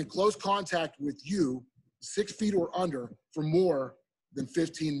has been in close contact with you 6 feet or under for more than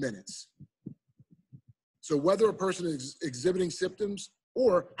 15 minutes. So whether a person is exhibiting symptoms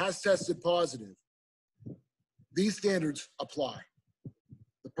or has tested positive, these standards apply.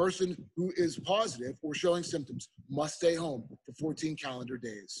 The person who is positive or showing symptoms must stay home for 14 calendar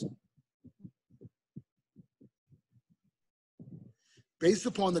days. Based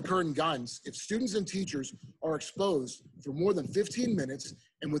upon the current guidance, if students and teachers are exposed for more than 15 minutes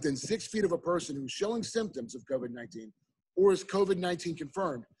and within 6 feet of a person who's showing symptoms of COVID-19 or is COVID-19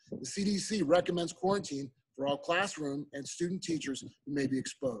 confirmed, the CDC recommends quarantine for all classroom and student teachers who may be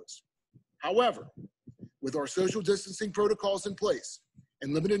exposed. However, with our social distancing protocols in place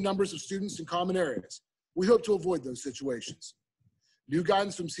and limited numbers of students in common areas, we hope to avoid those situations. New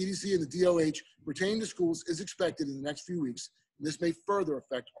guidance from CDC and the DOH pertaining to schools is expected in the next few weeks. This may further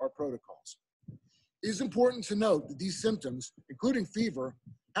affect our protocols. It is important to note that these symptoms, including fever,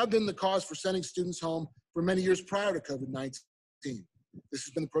 have been the cause for sending students home for many years prior to COVID-19. This has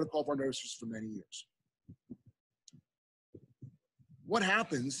been the protocol of our nurses for many years. What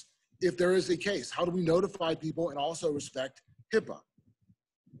happens if there is a case? How do we notify people and also respect HIPAA?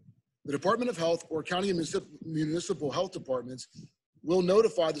 The Department of Health or county and municipal health departments will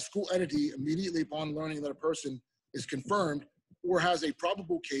notify the school entity immediately upon learning that a person is confirmed or has a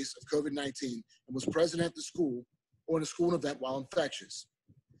probable case of COVID-19 and was present at the school or in a school event while infectious.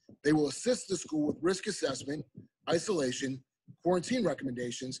 They will assist the school with risk assessment, isolation, quarantine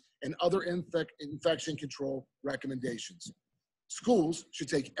recommendations, and other infection control recommendations. Schools should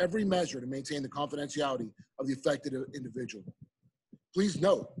take every measure to maintain the confidentiality of the affected individual. Please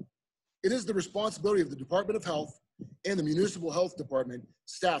note, it is the responsibility of the Department of Health and the Municipal Health Department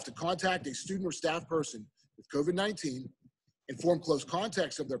staff to contact a student or staff person with COVID-19, inform close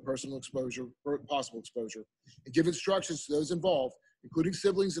contacts of their personal exposure or possible exposure, and give instructions to those involved, including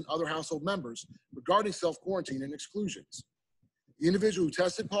siblings and other household members, regarding self-quarantine and exclusions. The individual who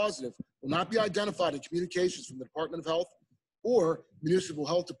tested positive will not be identified in communications from the Department of Health or Municipal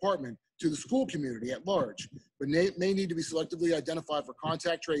Health Department to the school community at large, but may need to be selectively identified for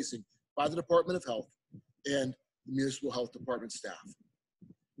contact tracing by the Department of Health and the Municipal Health Department staff.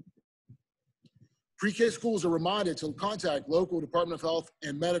 Pre-K schools are reminded to contact local Department of Health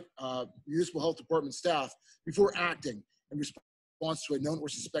and Municipal Health Department staff before acting in response to a known or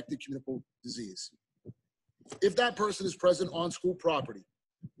suspected communicable disease. If that person is present on school property,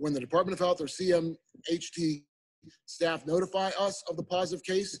 when the Department of Health or CMHT staff notify us of the positive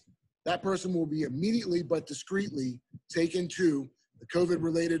case, that person will be immediately but discreetly taken to the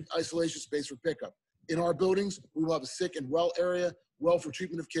COVID-related isolation space for pickup. In our buildings, we will have a sick and well area, well for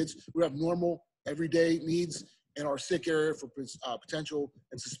treatment of kids who have normal everyday needs, and our sick area for potential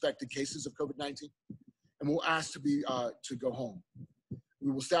and suspected cases of COVID-19, and we'll ask to go home. We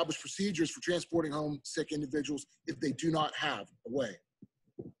will establish procedures for transporting home sick individuals if they do not have a way.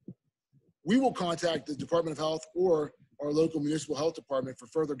 We will contact the Department of Health or our local municipal health department for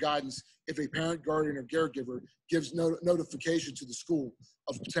further guidance if a parent, guardian, or caregiver gives notification to the school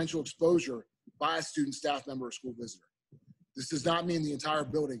of potential exposure by a student, staff member, or school visitor. This does not mean the entire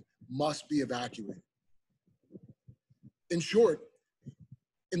building must be evacuated. In short,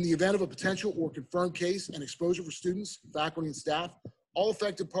 in the event of a potential or confirmed case and exposure for students, faculty, and staff, all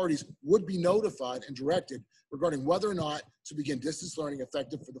affected parties would be notified and directed regarding whether or not to begin distance learning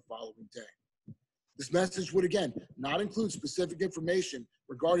effective for the following day. This message would, again, not include specific information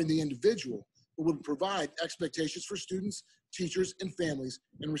regarding the individual, but would provide expectations for students, teachers, and families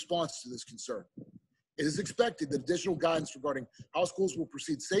in response to this concern. It is expected that additional guidance regarding how schools will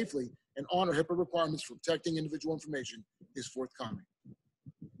proceed safely and honor HIPAA requirements for protecting individual information is forthcoming.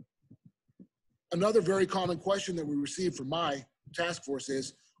 Another very common question that we receive from my task force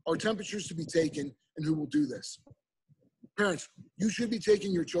is, are temperatures to be taken and who will do this? Parents, you should be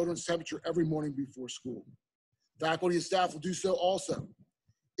taking your children's temperature every morning before school. Faculty and staff will do so also.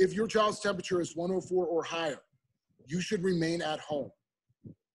 If your child's temperature is 104 or higher, you should remain at home.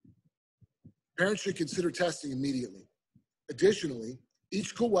 Parents should consider testing immediately. Additionally, each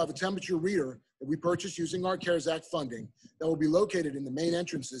school will have a temperature reader that we purchase using our CARES Act funding that will be located in the main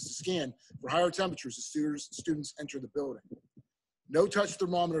entrances to scan for higher temperatures as students enter the building. No-touch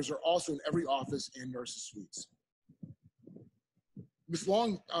thermometers are also in every office and nurses' suites. Ms.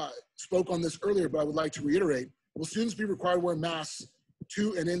 Long spoke on this earlier, but I would like to reiterate, will students be required to wear masks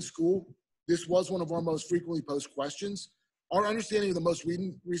to and in school? This was one of our most frequently posed questions. Our understanding of the most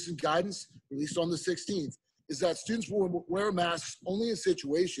recent guidance, released on the 16th, is that students will wear masks only in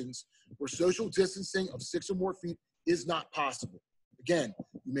situations where social distancing of 6 or more feet is not possible. Again,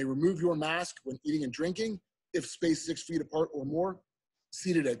 you may remove your mask when eating and drinking, if spaced 6 feet apart or more,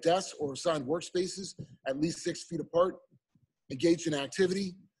 seated at desks or assigned workspaces at least 6 feet apart, engaged in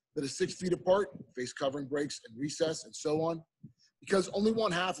activity that is 6 feet apart, face covering breaks and recess, and so on. Because only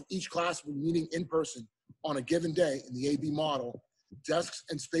 1/2 of each class will be meeting in person on a given day in the AB model, desks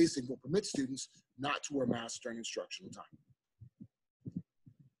and spacing will permit students not to wear masks during instructional time.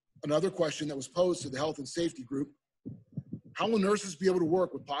 Another question that was posed to the health and safety group, how will nurses be able to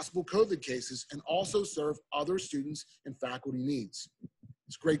work with possible COVID cases and also serve other students and faculty needs?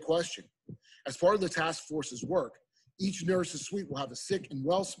 It's a great question. As part of the task force's work, each nurse's suite will have a sick and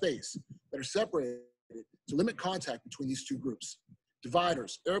well space that are separated to limit contact between these two groups.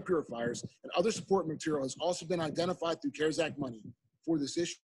 Dividers, air purifiers, and other support material has also been identified through CARES Act money for this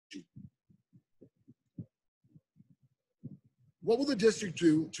issue. What will the district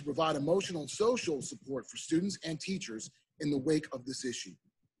do to provide emotional and social support for students and teachers in the wake of this issue?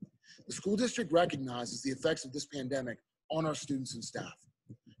 The school district recognizes the effects of this pandemic on our students and staff.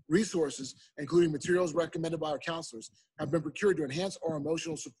 Resources, including materials recommended by our counselors, have been procured to enhance our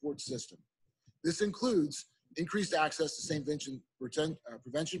emotional support system. This includes increased access to St. Vincent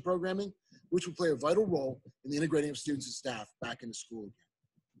prevention programming, which will play a vital role in the integrating of students and staff back into school again.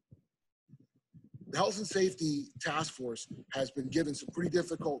 The Health and Safety Task Force has been given some pretty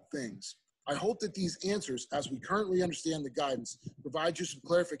difficult things. I hope that these answers, as we currently understand the guidance, provide you some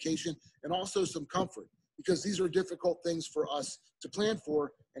clarification and also some comfort, because these are difficult things for us to plan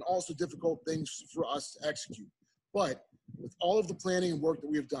for and also difficult things for us to execute. But with all of the planning and work that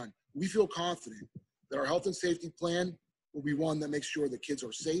we have done, we feel confident that our health and safety plan will be one that makes sure that kids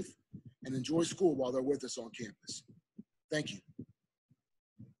are safe and enjoy school while they're with us on campus. Thank you.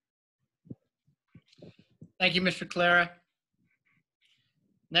 Thank you, Mr. Clara.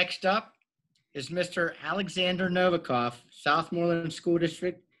 Next up is Mr. Alexander Novikov, Southmoreland School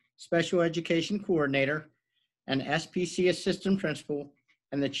District Special Education Coordinator and SPC Assistant Principal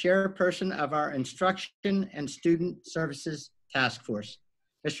and the Chairperson of our Instruction and Student Services Task Force.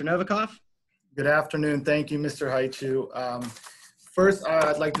 Mr. Novikov? Good afternoon. Thank you, Mr. Haichu. First,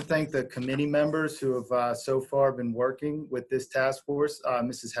 I'd like to thank the committee members who have so far been working with this task force.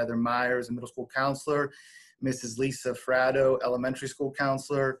 Mrs. Heather Myers, a middle school counselor, Mrs. Lisa Fratto, elementary school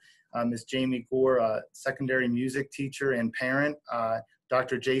counselor, Ms. Jamie Gore, a secondary music teacher and parent,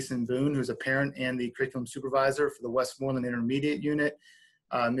 Dr. Jason Boone, who's a parent and the curriculum supervisor for the Westmoreland Intermediate Unit,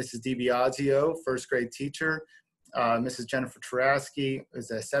 Mrs. DiBiagio, first grade teacher, Mrs. Jennifer Taraski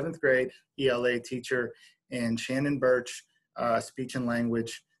is a 7th grade ELA teacher, and Shannon Birch, speech and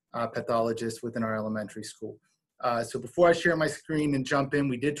language pathologist within our elementary school. So before I share my screen and jump in,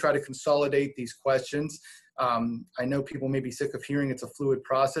 we did try to consolidate these questions. I know people may be sick of hearing it's a fluid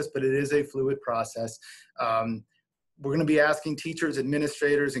process, but it is a fluid process. We're going to be asking teachers,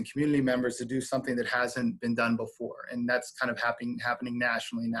 administrators, and community members to do something that hasn't been done before, and that's kind of happening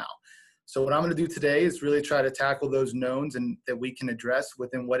nationally now. So what I'm going to do today is really try to tackle those knowns and that we can address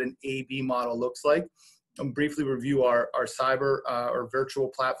within what an AB model looks like. I'll briefly review our cyber or virtual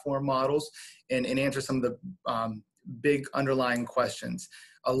platform models and answer some of the big underlying questions.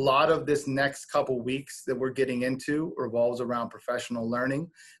 A lot of this next couple weeks that we're getting into revolves around professional learning,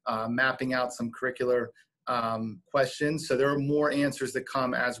 mapping out some curricular questions. So there are more answers that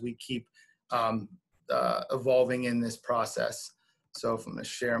come as we keep evolving in this process. So if I'm going to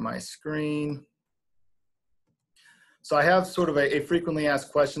share my screen. So I have sort of a frequently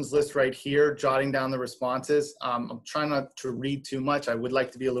asked questions list right here, jotting down the responses. I'm trying not to read too much. I would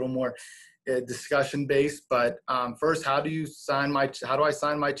like to be a little more discussion based, but first, how do I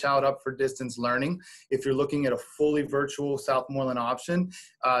sign my child up for distance learning? If you're looking at a fully virtual Southmoreland option,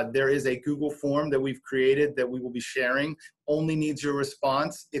 there is a Google form that we've created that we will be sharing. Only needs your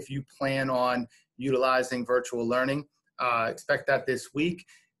response if you plan on utilizing virtual learning. Expect that this week.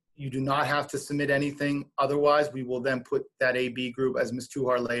 You do not have to submit anything. Otherwise, we will then put that AB group, as Ms.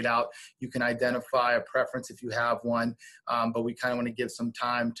 Tuhar laid out. You can identify a preference if you have one, but we kind of want to give some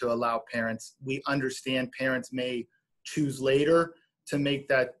time to allow parents. We understand parents may choose later to make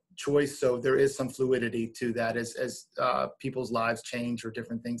that choice, so there is some fluidity to that as people's lives change or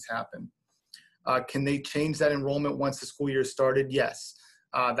different things happen. Can they change that enrollment once the school year started? Yes.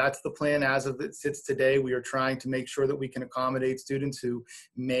 That's the plan as of it sits today. We are trying to make sure that we can accommodate students who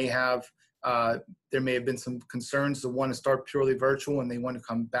may have, there may have been some concerns to want to start purely virtual and they want to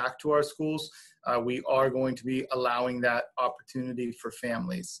come back to our schools. We are going to be allowing that opportunity for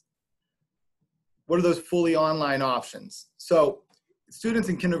families. What are those fully online options? So students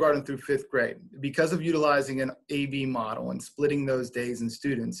in kindergarten through 5th grade, because of utilizing an AB model and splitting those days in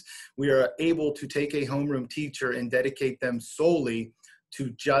students, we are able to take a homeroom teacher and dedicate them solely to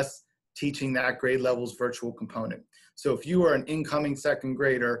just teaching that grade level's virtual component. So if you are an incoming 2nd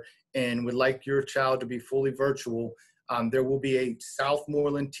grader and would like your child to be fully virtual, there will be a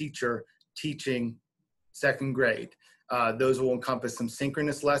Southmoreland teacher teaching 2nd grade. Those will encompass some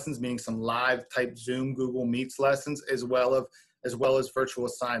synchronous lessons, meaning some live type Zoom, Google Meets lessons, as well as virtual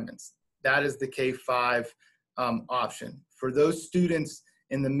assignments. That is the K-5 option. For those students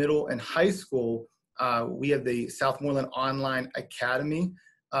in the middle and high school, we have the Southmoreland Online Academy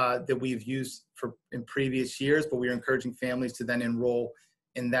that we've used in previous years, but we are encouraging families to then enroll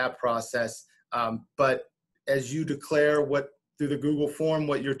in that process. But as you declare through the Google form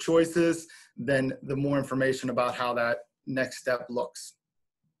what your choice is, then the more information about how that next step looks.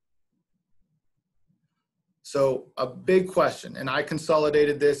 So a big question, and I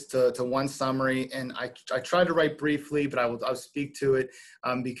consolidated this to one summary, and I tried to write briefly, but I'll speak to it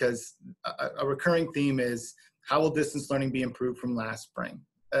because a recurring theme is, how will distance learning be improved from last spring?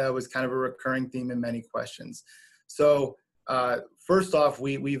 It was kind of a recurring theme in many questions. So first off,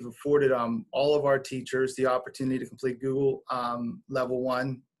 we've afforded all of our teachers the opportunity to complete Google Level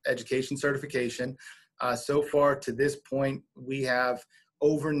 1 education certification. So far to this point, we have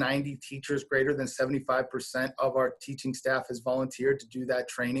over 90 teachers, greater than 75% of our teaching staff has volunteered to do that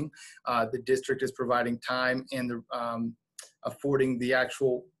training. The district is providing time and affording the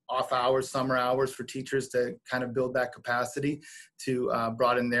actual off hours, summer hours for teachers to kind of build that capacity to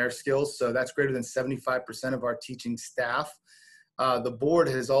broaden their skills. So that's greater than 75% of our teaching staff. The board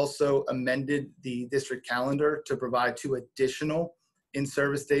has also amended the district calendar to provide 2 additional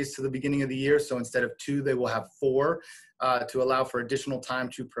in-service days to the beginning of the year. So instead of 2, they will have 4 to allow for additional time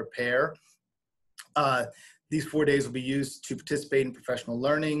to prepare. These 4 days will be used to participate in professional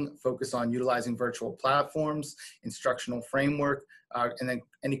learning, focus on utilizing virtual platforms, instructional framework, and then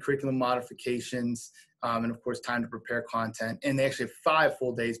any curriculum modifications, and of course, time to prepare content. And they actually have 5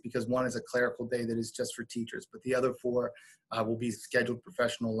 full days because 1 is a clerical day that is just for teachers, but the other 4 will be scheduled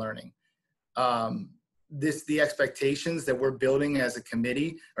professional learning. The expectations that we're building as a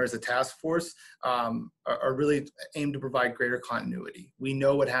committee or as a task force are really aimed to provide greater continuity. We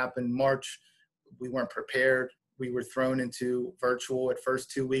know what happened in March. We weren't prepared. We were thrown into virtual at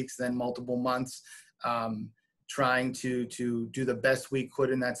first 2 weeks, then multiple months, trying to do the best we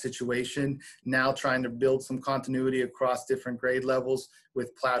could in that situation. Now trying to build some continuity across different grade levels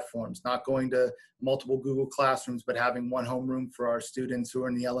with platforms, not going to multiple Google Classrooms, but having one homeroom for our students who are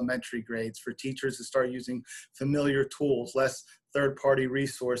in the elementary grades, for teachers to start using familiar tools, less third-party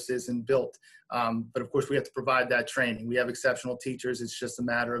resources and built. But of course, we have to provide that training. We have exceptional teachers. It's just a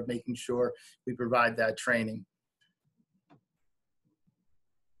matter of making sure we provide that training.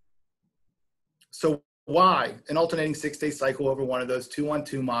 So why an alternating 6-day cycle over one of those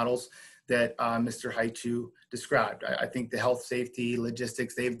 2-1-2 models that Mr. Haichu described? I think the health, safety,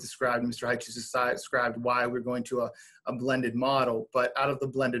 logistics they've described, Mr. Haichu described why we're going to a blended model. But out of the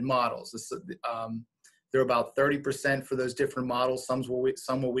blended models, they're about 30% for those different models. Some will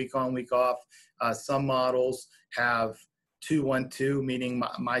week on, week off. Some models have 2-1-2, meaning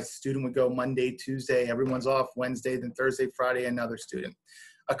my student would go Monday, Tuesday, everyone's off Wednesday, then Thursday, Friday, another student.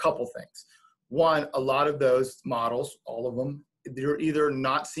 A couple things. One, a lot of those models, all of them, they're either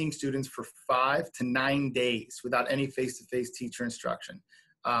not seeing students for 5 to 9 days without any face-to-face teacher instruction.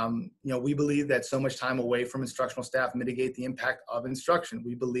 We believe that so much time away from instructional staff mitigate the impact of instruction.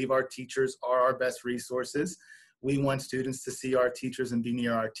 We believe our teachers are our best resources. We want students to see our teachers and be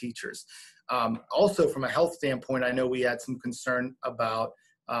near our teachers. Also, from a health standpoint, I know we had some concern about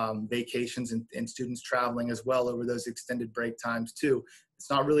vacations and students traveling as well over those extended break times too. It's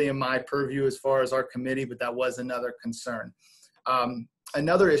not really in my purview as far as our committee, but that was another concern.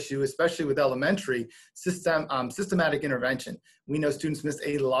 Another issue, especially with elementary, systematic intervention. We know students miss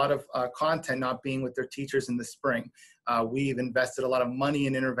a lot of content not being with their teachers in the spring. We've invested a lot of money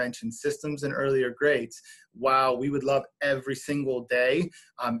in intervention systems in earlier grades. While we would love every single day,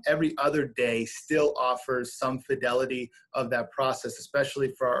 every other day still offers some fidelity of that process,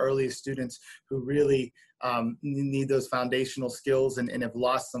 especially for our earliest students who really need those foundational skills and have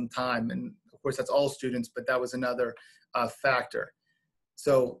lost some time. And of course, that's all students, but that was another factor.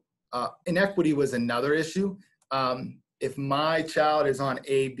 So inequity was another issue. If my child is on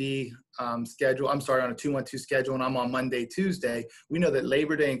A-B schedule, on a 2-1-2 schedule, and I'm on Monday, Tuesday, we know that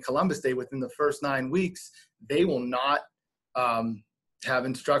Labor Day and Columbus Day within the first 9 weeks, they will not have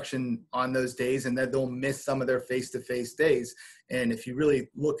instruction on those days, and that they'll miss some of their face-to-face days. And if you really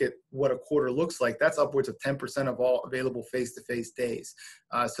look at what a quarter looks like, that's upwards of 10% of all available face-to-face days.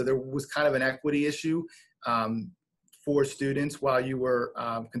 So there was kind of an equity issue for students while we were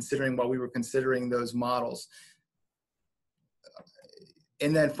considering those models.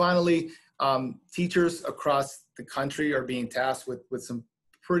 And then finally, teachers across the country are being tasked with some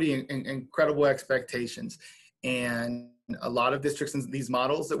pretty incredible expectations. And a lot of districts in these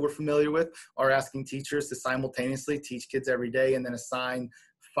models that we're familiar with are asking teachers to simultaneously teach kids every day and then assign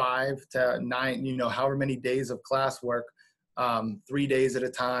 5 to 9, however many days of classwork, 3 days at a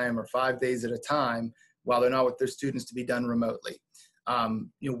time or 5 days at a time, while they're not with their students, to be done remotely.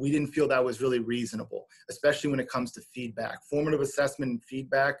 We didn't feel that was really reasonable, especially when it comes to feedback. Formative assessment and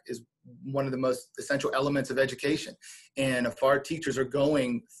feedback is one of the most essential elements of education. And if our teachers are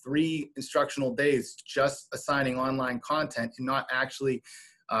going 3 instructional days just assigning online content and not actually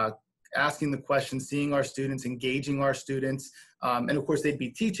asking the questions, seeing our students, engaging our students, and of course they'd be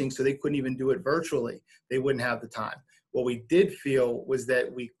teaching, so they couldn't even do it virtually. They wouldn't have the time. What we did feel was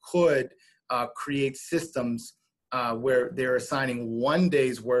that we could create systems where they're assigning 1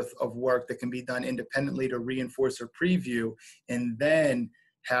 day's worth of work that can be done independently to reinforce or preview, and then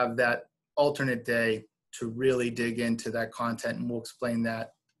have that alternate day to really dig into that content. And we'll explain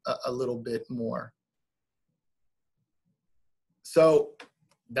that a little bit more. So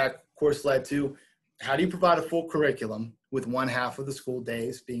that of course led to, how do you provide a full curriculum with 1/2 of the school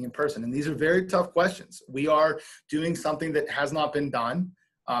days being in person? And these are very tough questions. We are doing something that has not been done.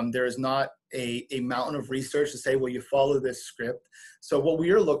 There is not a mountain of research to say, well, you follow this script. So what we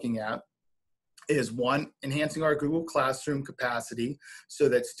are looking at is, 1, enhancing our Google Classroom capacity so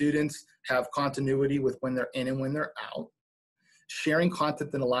that students have continuity with when they're in and when they're out. Sharing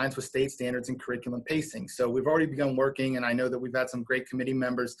content that aligns with state standards and curriculum pacing. So we've already begun working, and I know that we've had some great committee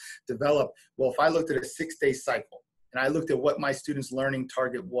members develop. Well, if I looked at a 6-day cycle, and I looked at what my students' learning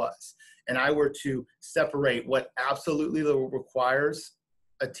target was, and I were to separate what absolutely requires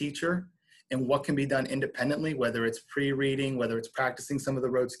a teacher and what can be done independently, whether it's pre-reading, whether it's practicing some of the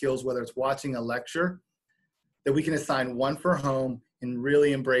rote skills, whether it's watching a lecture, that we can assign 1 for home and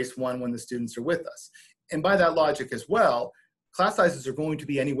really embrace 1 when the students are with us. And by that logic as well, class sizes are going to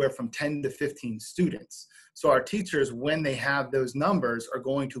be anywhere from 10 to 15 students. So our teachers, when they have those numbers, are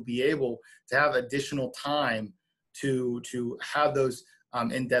going to be able to have additional time to have those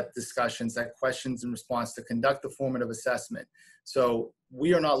in-depth discussions, that questions and response, to conduct the formative assessment. So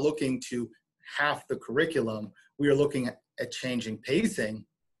we are not looking to half the curriculum. We are looking at changing pacing,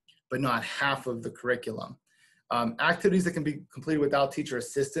 but not half of the curriculum. Activities that can be completed without teacher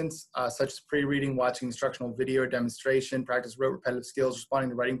assistance, such as pre-reading, watching instructional video or demonstration, practice rote repetitive skills, responding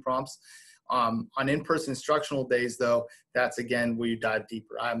to writing prompts. On in-person instructional days, though, that's again where you dive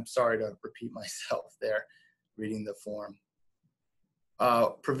deeper. I'm sorry to repeat myself there, reading the form.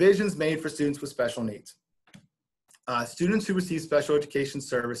 Provisions made for students with special needs. Students who receive special education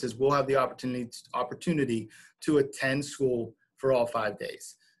services will have the opportunity to attend school for all 5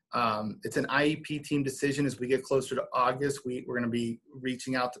 days. It's an IEP team decision. As we get closer to August, we're going to be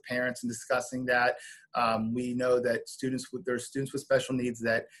reaching out to parents and discussing that. We know that there's students with special needs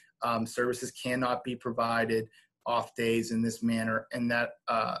that services cannot be provided off days in this manner, and that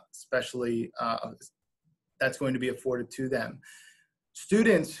that's going to be afforded to them.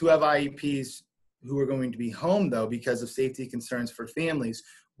 Students who have IEPs who are going to be home, though, because of safety concerns for families,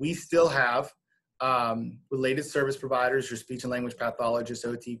 we still have related service providers, your speech and language pathologists,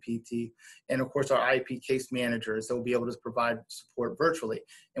 OT, PT, and of course our IEP case managers that will be able to provide support virtually.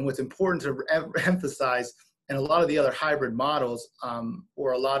 And what's important to emphasize, in a lot of the other hybrid models,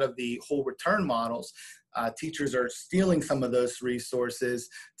 or a lot of the whole return models, teachers are stealing some of those resources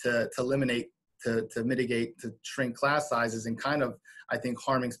to mitigate, to shrink class sizes and kind of, I think,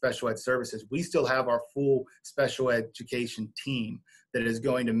 harming special ed services. We still have our full special education team that is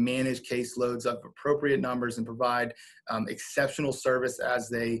going to manage caseloads of appropriate numbers and provide exceptional service as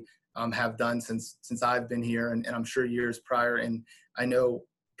they have done since I've been here, and I'm sure years prior. And I know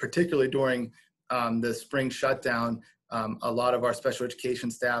particularly during the spring shutdown, a lot of our special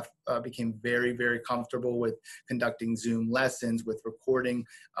education staff became very, very comfortable with conducting Zoom lessons, with recording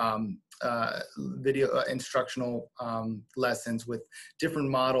video instructional lessons with different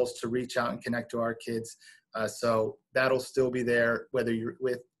models to reach out and connect to our kids. So that'll still be there whether you're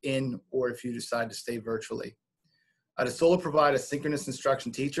within or if you decide to stay virtually. Does SOLA provide a synchronous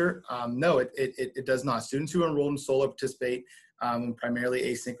instruction teacher? No, it does not. Students who are enrolled in SOLA participate in primarily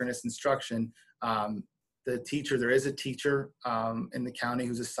asynchronous instruction. There is a teacher in the county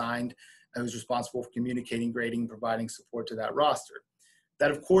who's assigned, who's responsible for communicating, grading, and providing support to that roster.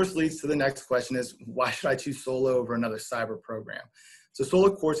 That, of course, leads to the next question is, why should I choose SOLA over another cyber program? So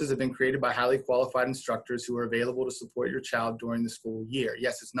SOLA courses have been created by highly qualified instructors who are available to support your child during the school year.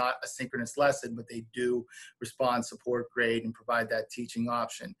 Yes, it's not a synchronous lesson, but they do respond, support, grade, and provide that teaching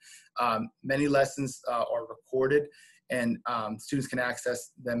option. Many lessons are recorded, and students can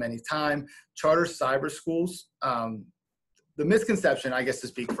access them anytime. Charter cyber schools, the misconception, I guess to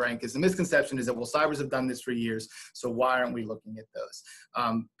speak frank, is that, well, cybers have done this for years, so why aren't we looking at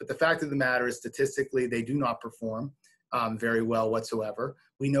those? But the fact of the matter is, statistically, they do not perform very well whatsoever.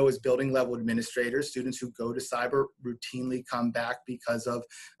 We know as building level administrators, students who go to cyber routinely come back because of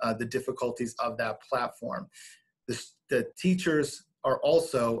the difficulties of that platform. The teachers are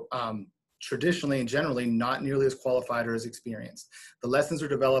also traditionally and generally not nearly as qualified or as experienced. The lessons are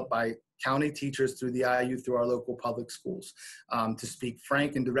developed by county teachers through the IU, through our local public schools. To speak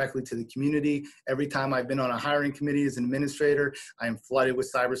frank and directly to the community, every time I've been on a hiring committee as an administrator, I am flooded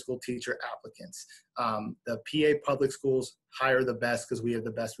with cyber school teacher applicants. The PA public schools hire the best because we have the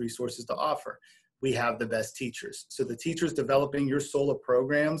best resources to offer. We have the best teachers. So the teachers developing your SOLA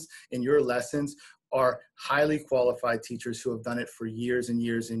programs and your lessons are highly qualified teachers who have done it for years and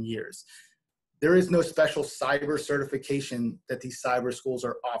years and years. There is no special cyber certification that these cyber schools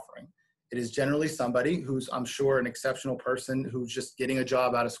are offering. It is generally somebody who's, I'm sure, an exceptional person who's just getting a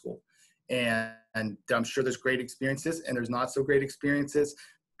job out of school. And I'm sure there's great experiences and there's not so great experiences,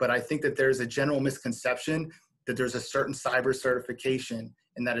 but I think that there's a general misconception that there's a certain cyber certification,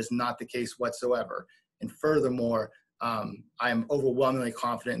 and that is not the case whatsoever. And furthermore, I am overwhelmingly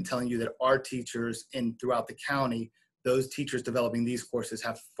confident in telling you that our teachers throughout the county, those teachers developing these courses,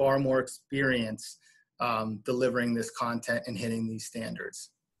 have far more experience delivering this content and hitting these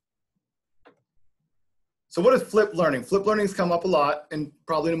standards. So what is flipped learning? Flipped learning has come up a lot, and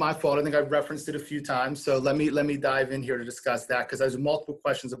probably to my fault. I think I've referenced it a few times. So let me dive in here to discuss that, because there's multiple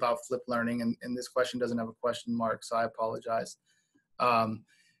questions about flipped learning, and this question doesn't have a question mark, so I apologize.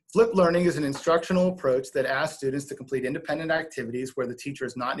 Flipped learning is an instructional approach that asks students to complete independent activities where the teacher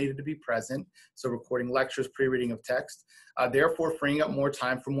is not needed to be present, so recording lectures, pre-reading of text, therefore freeing up more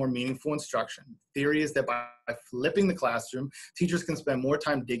time for more meaningful instruction. Theory is that by flipping the classroom, teachers can spend more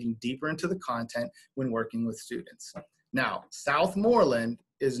time digging deeper into the content when working with students. Now, Southmoreland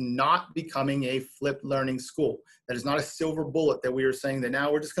is not becoming a flipped learning school. That is not a silver bullet that we are saying that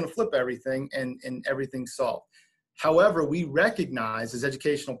now we're just going to flip everything and everything's solved. However, we recognize as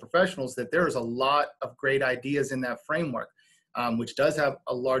educational professionals that there is a lot of great ideas in that framework, which does have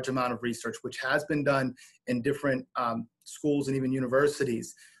a large amount of research, which has been done in different schools and even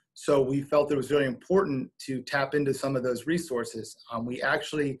universities. So we felt it was really important to tap into some of those resources. We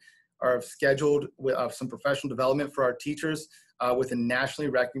actually are scheduled with some professional development for our teachers with a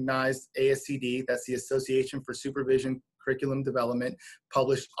nationally recognized ASCD, that's the Association for Supervision Curriculum Development,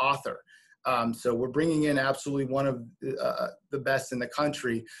 published author. So we're bringing in absolutely one of the best in the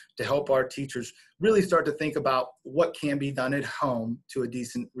country to help our teachers really start to think about what can be done at home to a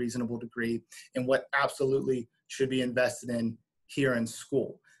decent, reasonable degree, and what absolutely should be invested in here in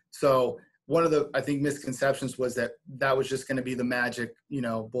school. So one of the, I think, misconceptions was that that was just going to be the magic,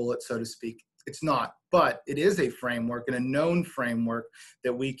 bullet, so to speak. It's not, but it is a framework and a known framework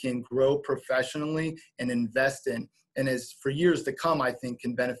that we can grow professionally and invest in. And as for years to come, I think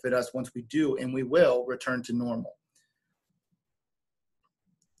can benefit us once we do, and we will, return to normal.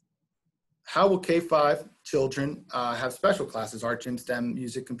 How will K-5 children have special classes, art, gym, STEM,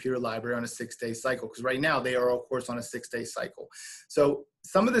 music, computer, library on a 6-day cycle? Because right now they are, of course, on a 6-day cycle. So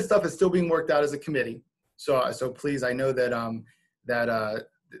some of this stuff is still being worked out as a committee. So please, I know that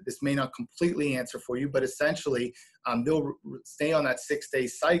this may not completely answer for you, but essentially they'll stay on that 6-day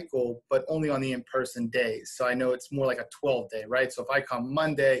cycle, but only on the in-person days. So I know it's more like a 12-day, right? So if I come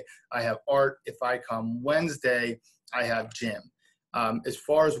Monday, I have art. If I come Wednesday, I have gym. As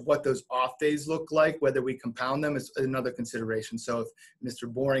far as what those off days look like, whether we compound them is another consideration. So if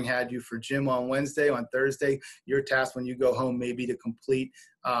Mr. Boring had you for gym on Wednesday, on Thursday, your task when you go home may be to complete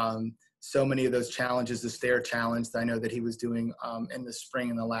so many of those challenges, the stair challenge that I know that he was doing in the spring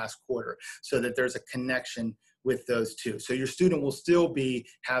in the last quarter, so that there's a connection with those two. So your student will still be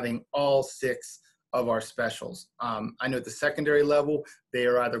having all 6 of our specials. I know at the secondary level, they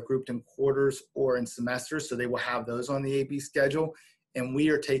are either grouped in quarters or in semesters, so they will have those on the AB schedule. And we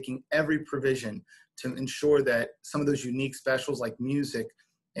are taking every provision to ensure that some of those unique specials like music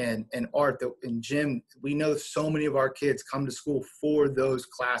and art that in gym, we know so many of our kids come to school for those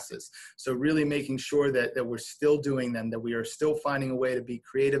classes. So really making sure that we're still doing them, that we are still finding a way to be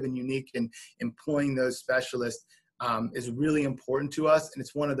creative and unique and employing those specialists is really important to us. And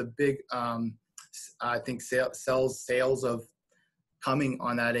it's one of the big, I think, sales of coming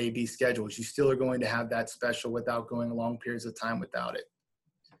on that AB schedule is you still are going to have that special without going long periods of time without it.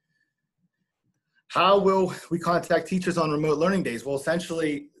 How will we contact teachers on remote learning days? Well,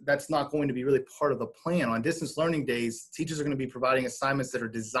 essentially, that's not going to be really part of the plan. On distance learning days, teachers are going to be providing assignments that are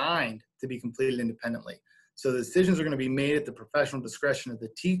designed to be completed independently. So the decisions are going to be made at the professional discretion of the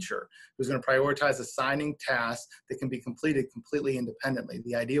teacher, who's going to prioritize assigning tasks that can be completed completely independently.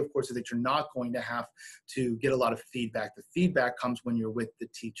 The idea, of course, is that you're not going to have to get a lot of feedback. The feedback comes when you're with the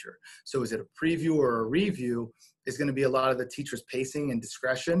teacher. So is it a preview or a review? Is going to be a lot of the teacher's pacing and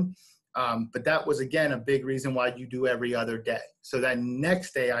discretion. But that was, again, a big reason why you do every other day. So that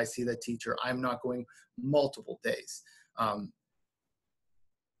next day I see the teacher, I'm not going multiple days.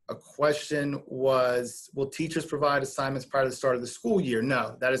 A question was, will teachers provide assignments prior to the start of the school year?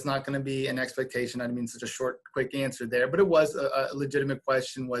 No, that is not going to be an expectation. I mean, such a short, quick answer there, but it was a legitimate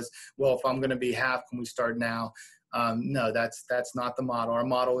question was, well, if I'm going to be half, can we start now? No, that's not the model. Our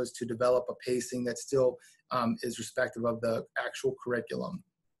model is to develop a pacing that still is respective of the actual curriculum.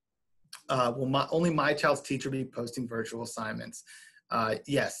 Will only my child's teacher be posting virtual assignments?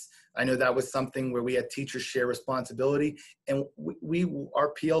 Yes, I know that was something where we had teachers share responsibility, and we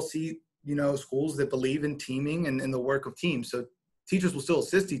are PLC, schools that believe in teaming and in the work of teams. So teachers will still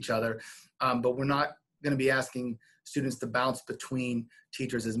assist each other, but we're not going to be asking students to bounce between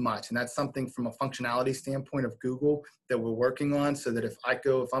teachers as much. And that's something from a functionality standpoint of Google that we're working on, so that if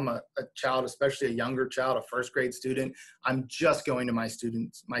I'm a child, especially a younger child, a first grade student, I'm just going to my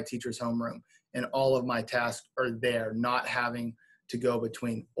teacher's homeroom, and all of my tasks are there, not having to go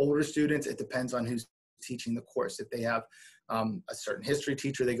between. Older students, it depends on who's teaching the course. If they have a certain history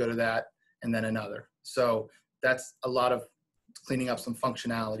teacher, they go to that and then another. So that's a lot of cleaning up some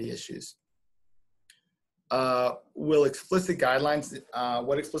functionality issues. Will explicit guidelines,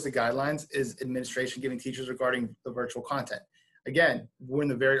 what explicit guidelines is administration giving teachers regarding the virtual content? Again, we're in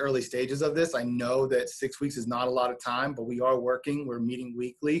the very early stages of this. I know that 6 weeks is not a lot of time, but we are working, we're meeting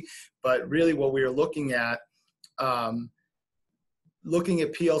weekly. But really what we are looking at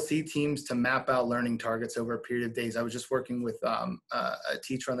PLC teams to map out learning targets over a period of days. I was just working with a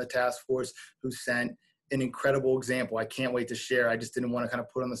teacher on the task force who sent an incredible example. I can't wait to share. I just didn't want to kind of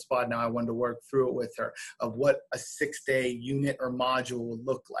put on the spot. Now I wanted to work through it with her of what a 6-day unit or module would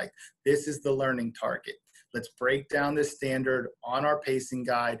look like. This is the learning target. Let's break down this standard on our pacing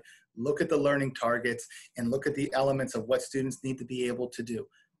guide, look at the learning targets, and look at the elements of what students need to be able to do.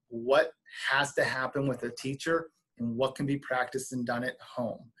 What has to happen with a teacher and what can be practiced and done at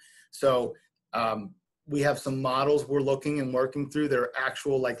home. So we have some models we're looking and working through. They're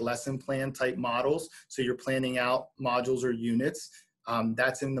actual like lesson plan type models. So you're planning out modules or units.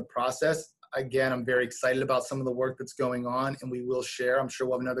 That's in the process. Again, I'm very excited about some of the work that's going on, and we will share. I'm sure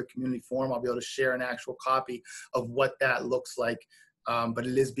we'll have another community forum. I'll be able to share an actual copy of what that looks like. But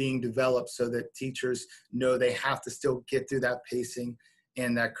it is being developed so that teachers know they have to still get through that pacing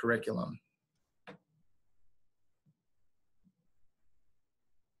and that curriculum.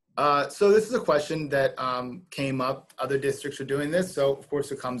 So this is a question that came up. Other districts are doing this, so of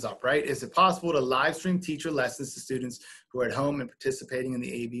course it comes up, right? Is it possible to live stream teacher lessons to students who are at home and participating in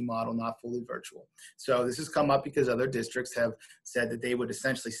the AB model, not fully virtual? So this has come up because other districts have said that they would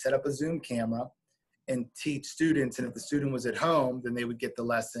essentially set up a Zoom camera and teach students, and if the student was at home, then they would get the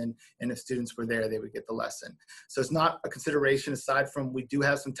lesson, and if students were there, they would get the lesson. So it's not a consideration, aside from we do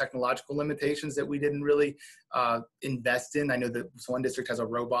have some technological limitations that we didn't really invest in. I know that one district has a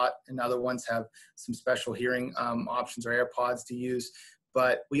robot and other ones have some special hearing options or AirPods to use,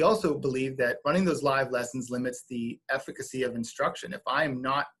 But we also believe that running those live lessons limits the efficacy of instruction. If I am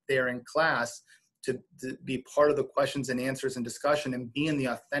not there in class to be part of the questions and answers and discussion and be in the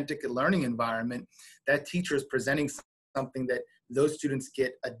authentic learning environment, that teacher is presenting something that those students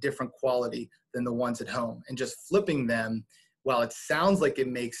get a different quality than the ones at home. And just flipping them, while it sounds like it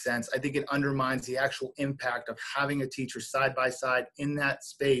makes sense, I think it undermines the actual impact of having a teacher side by side in that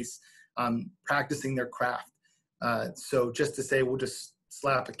space, practicing their craft. So just to say, we'll just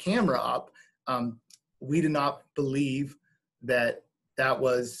slap a camera up, we do not believe that that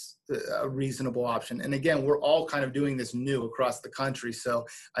was a reasonable option. And again, we're all kind of doing this new across the country. So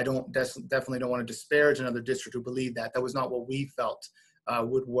I definitely don't want to disparage another district who believed that. That was not what we felt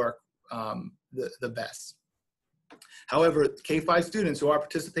would work the best. However, K-5 students who are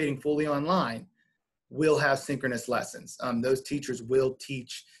participating fully online will have synchronous lessons. Those teachers will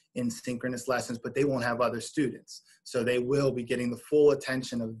teach in synchronous lessons, but they won't have other students. So they will be getting the full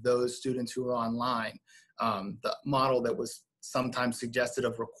attention of those students who are online. The model that was sometimes suggested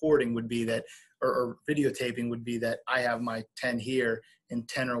of recording would be that, or videotaping would be that I have my 10 here and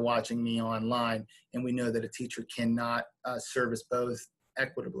 10 are watching me online. And we know that a teacher cannot service both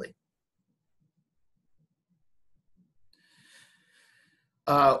equitably.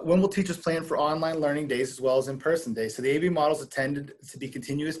 When will teachers plan for online learning days as well as in-person days? So the AB model is intended to be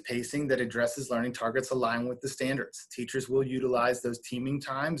continuous pacing that addresses learning targets aligned with the standards. Teachers will utilize those teaming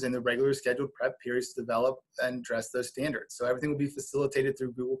times and the regular scheduled prep periods to develop and address those standards. So everything will be facilitated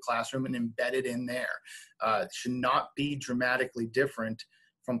through Google Classroom and embedded in there. It should not be dramatically different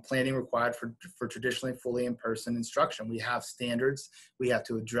from planning required for traditionally fully in-person instruction. We have standards. We have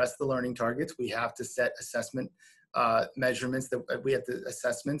to address the learning targets. We have to set assessment measurements that we have the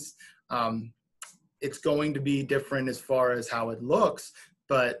assessments. It's going to be different as far as how it looks,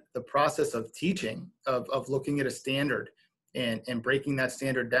 but the process of teaching, of looking at a standard and breaking that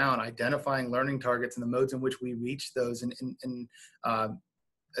standard down, identifying learning targets and the modes in which we reach those and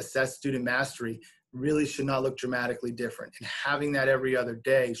assess student mastery really should not look dramatically different. And having that every other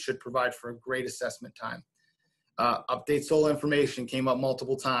day should provide for a great assessment time. Update SOLA information came up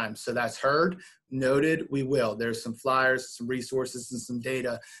multiple times. So that's heard, noted, we will. There's some flyers, some resources, and some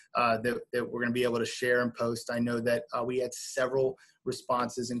data that we're going to be able to share and post. I know that we had several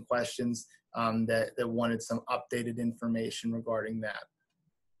responses and questions that wanted some updated information regarding that.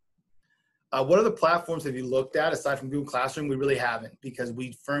 What other platforms have you looked at aside from Google Classroom? We really haven't, because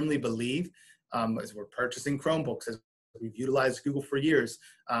we firmly believe, as we're purchasing Chromebooks, as we've utilized Google for years,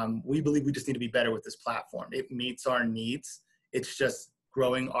 we believe we just need to be better with this platform. It meets our needs. It's just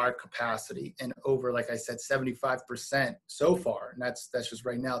growing our capacity. And over, like I said, 75% so far, and that's just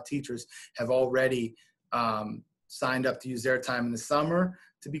right now, teachers have already signed up to use their time in the summer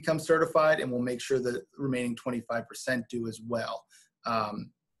to become certified, and we'll make sure the remaining 25% do as well.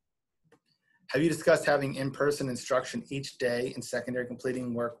 Have you discussed having in-person instruction each day in secondary,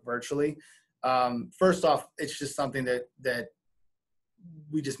 completing work virtually? First off, it's just something that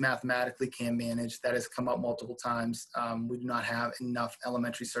we just mathematically can't manage. That has come up multiple times. We do not have enough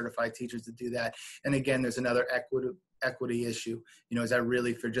elementary certified teachers to do that. And again, there's another equity issue. You know, is that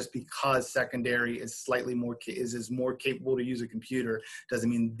really fair? Just because secondary is slightly more is more capable to use a computer doesn't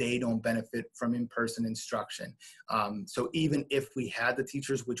mean they don't benefit from in-person instruction. So even if we had the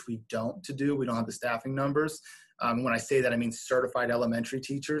teachers, which we don't we don't have the staffing numbers. When I say that, I mean certified elementary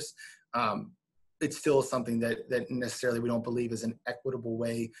teachers. It's still something that necessarily we don't believe is an equitable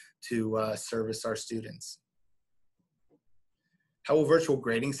way to service our students. How will virtual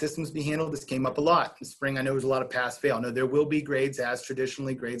grading systems be handled? This came up a lot. In spring, I know there's a lot of pass-fail. No, there will be grades as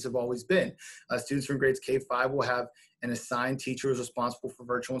traditionally grades have always been. Students from grades K-5 will have an assigned teacher who's responsible for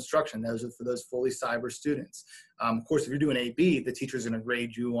virtual instruction. Those are for those fully cyber students. Of course, if you're doing AB, the teacher's going to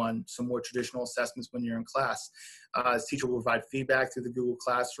grade you on some more traditional assessments when you're in class. This teacher will provide feedback through the Google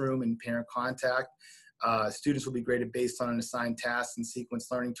Classroom and parent contact. Students will be graded based on an assigned task and sequence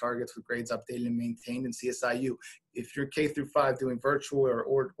learning targets with grades updated and maintained in CSIU. If you're K through 5 doing virtual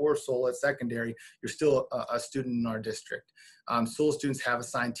or SOLA at secondary, you're still a student in our district. SOLA students have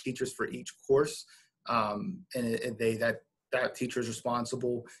assigned teachers for each course, and that teacher is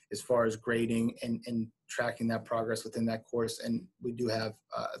responsible as far as grading and tracking that progress within that course. And we do have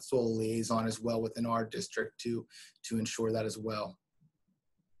a SOLA liaison as well within our district to ensure that as well.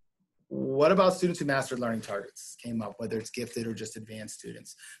 What about students who mastered learning targets? Came up, whether it's gifted or just advanced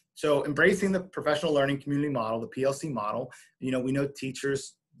students. So embracing the professional learning community model, the PLC model, you know, we know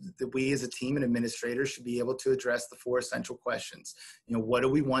teachers, that we as a team and administrators should be able to address the 4 essential questions. You know, what do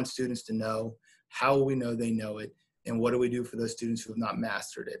we want students to know? How will we know they know it? And what do we do for those students who have not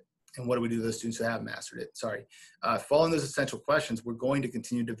mastered it? And what do we do with those students who have mastered it? Sorry. Following those essential questions, we're going to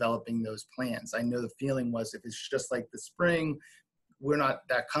continue developing those plans. I know the feeling was if it's just like the spring, we're not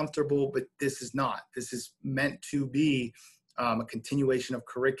that comfortable, but this is not. This is meant to be a continuation of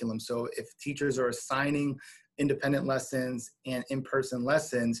curriculum. So if teachers are assigning independent lessons and in-person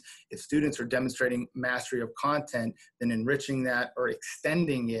lessons, if students are demonstrating mastery of content, then enriching that or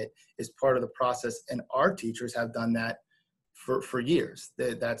extending it is part of the process. And our teachers have done that for years.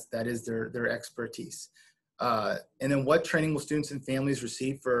 That is their expertise. And then what training will students and families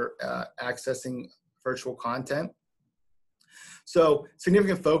receive for accessing virtual content? So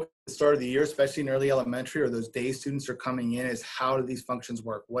significant focus at the start of the year, especially in early elementary or those days students are coming in, is how do these functions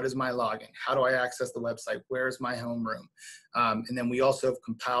work? What is my login? How do I access the website? Where is my homeroom? And then we also have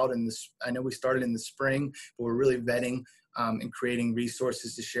compiled in this, I know we started in the spring, but we're really vetting and creating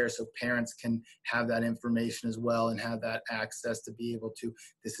resources to share so parents can have that information as well and have that access to be able to,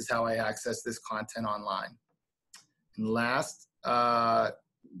 this is how I access this content online. And last,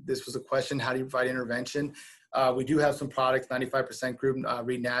 this was a question, how do you provide intervention? We do have some products, 95% group,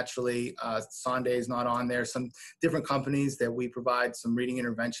 Read Naturally, Sonde is not on there, some different companies that we provide some reading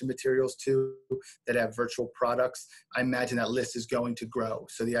intervention materials to that have virtual products. I imagine that list is going to grow.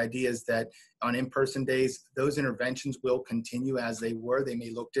 So the idea is that on in-person days, those interventions will continue as they were. They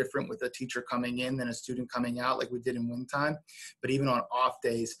may look different with a teacher coming in than a student coming out like we did in wind time. But even on off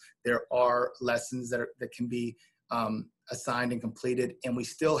days, there are lessons that can be assigned and completed. And we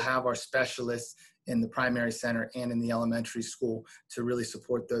still have our specialists in the primary center and in the elementary school to really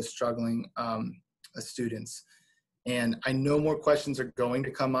support those struggling students. And I know more questions are going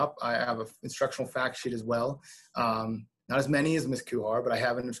to come up. I have an instructional fact sheet as well. Not as many as Ms. Kuhar, but I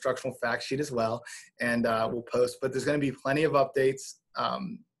have an instructional fact sheet as well. And we'll post, but there's going to be plenty of updates.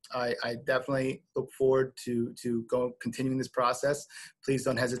 I definitely look forward to continuing this process. Please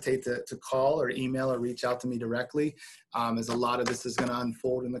don't hesitate to call or email or reach out to me directly, as a lot of this is going to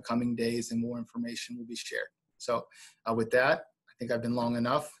unfold in the coming days and more information will be shared. So with that, I think I've been long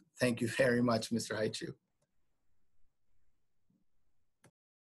enough. Thank you very much, Mr. Haichu.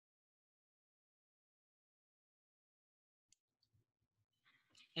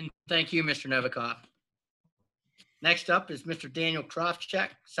 And thank you, Mr. Novikov. Next up is Mr. Daniel Krofchek,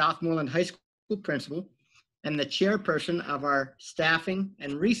 Southmoreland High School Principal and the chairperson of our Staffing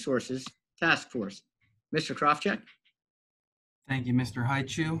and Resources Task Force. Mr. Krofchek. Thank you, Mr.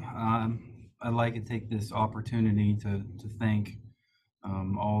 Haichu. I'd like to take this opportunity to thank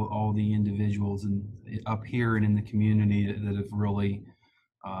all the individuals up here and in the community that have really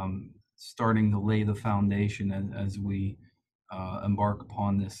starting to lay the foundation as we embark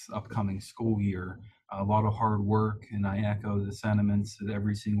upon this upcoming school year. A lot of hard work, and I echo the sentiments that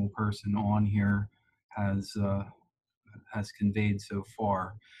every single person on here has conveyed so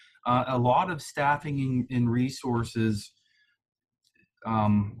far. A lot of staffing and resources,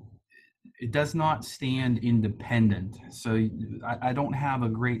 it does not stand independent. So I don't have a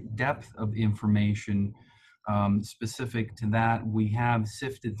great depth of information specific to that. We have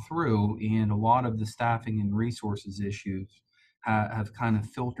sifted through, and a lot of the staffing and resources issues have kind of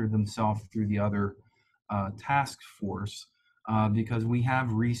filtered themselves through the other task force because we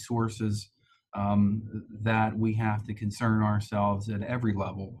have resources that we have to concern ourselves at every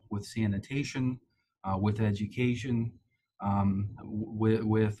level with sanitation, with education,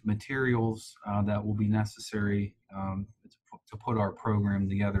 with materials that will be necessary to put our program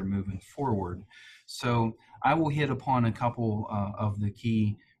together moving forward. So I will hit upon a couple of the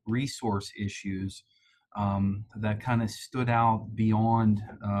key resource issues that kind of stood out beyond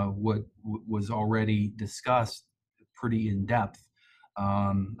what was already discussed pretty in depth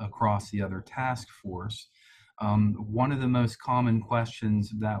across the other task force. One of the most common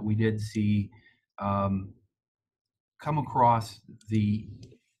questions that we did see come across the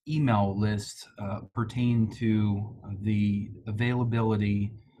email list pertain to the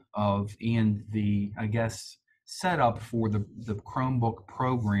availability of and the, I guess, setup for the Chromebook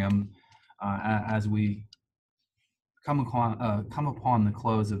program as we come upon the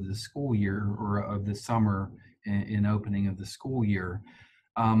close of the school year or of the summer in opening of the school year.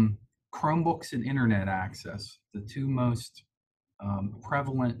 Chromebooks and internet access, the two most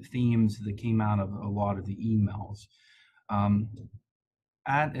prevalent themes that came out of a lot of the emails.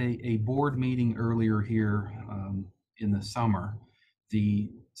 At a board meeting earlier here in the summer,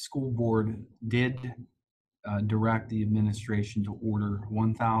 the school board did direct the administration to order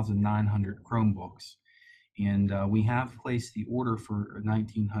 1,900 Chromebooks. And we have placed the order for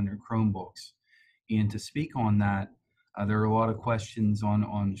 1,900 Chromebooks. And to speak on that, there are a lot of questions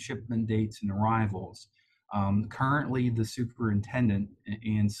on shipment dates and arrivals. Currently, the superintendent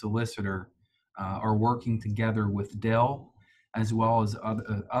and solicitor are working together with Dell as well as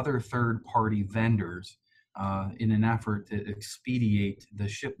other third-party vendors in an effort to expedite the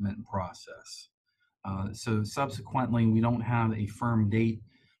shipment process. So subsequently, we don't have a firm date.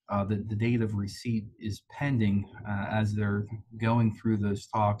 The date of receipt is pending as they're going through those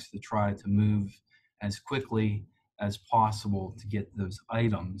talks to try to move as quickly as possible to get those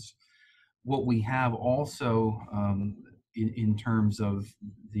items. What we have also in terms of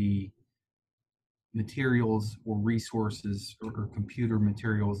the materials or resources or computer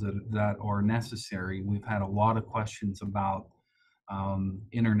materials that are necessary, we've had a lot of questions about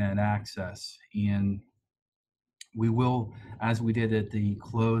internet access, and we will, as we did at the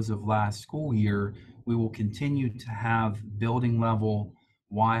close of last school year, we will continue to have building level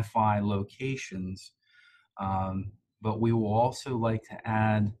Wi-Fi locations, but we will also like to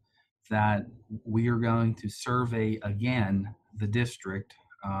add that we are going to survey again the district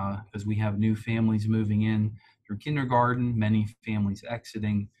because we have new families moving in through kindergarten, many families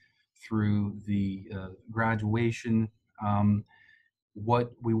exiting through the graduation.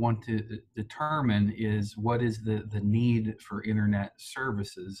 What we want to determine is what is the need for internet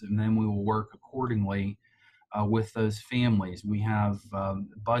services, and then we will work accordingly with those families. We have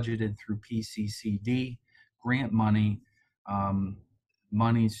budgeted through PCCD grant money,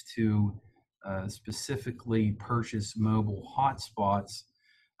 monies to specifically purchase mobile hotspots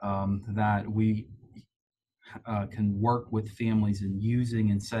that we can work with families in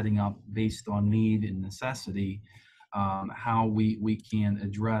using and setting up based on need and necessity. How we can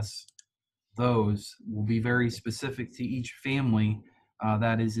address those will be very specific to each family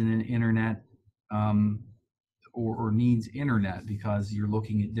that is in an internet or needs internet, because you're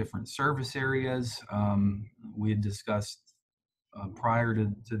looking at different service areas. We had discussed prior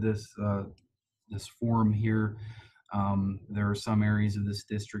to this forum here, there are some areas of this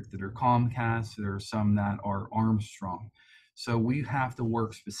district that are Comcast, there are some that are Armstrong. So we have to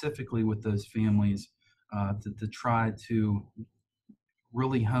work specifically with those families to try to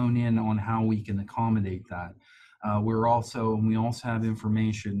really hone in on how we can accommodate that. We also have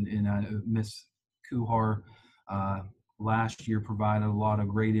information in Ms. Kuhar last year provided a lot of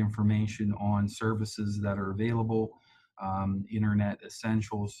great information on services that are available, internet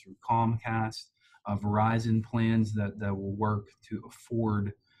essentials through Comcast, Verizon plans that will work to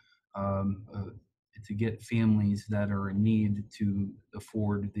afford to get families that are in need to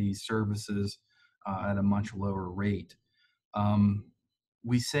afford these services at a much lower rate.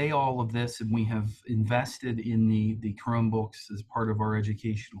 We say all of this, and we have invested in the Chromebooks as part of our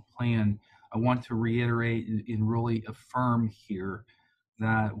educational plan. I want to reiterate and really affirm here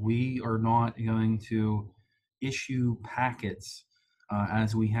that we are not going to issue packets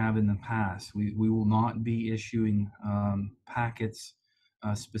as we have in the past. We will not be issuing packets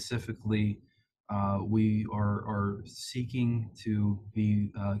specifically. We are seeking to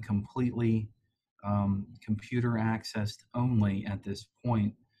be completely computer accessed only at this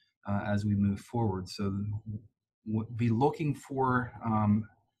point as we move forward. So we'll be looking for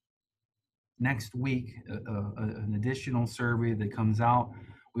next week an additional survey that comes out.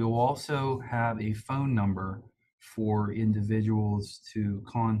 We will also have a phone number for individuals to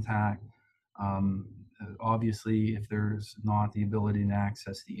contact. Obviously, if there's not the ability to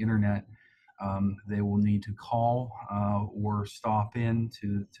access the internet, they will need to call or stop in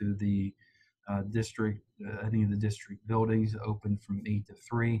to the district, any of the district buildings open from 8 to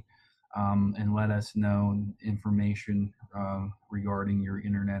 3, and let us know information regarding your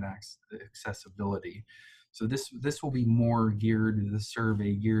internet accessibility. So this will be more geared, the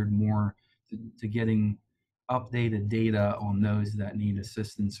survey geared more to getting updated data on those that need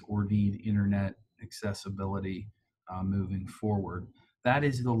assistance or need internet accessibility moving forward. That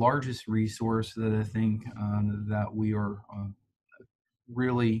is the largest resource that I think that we are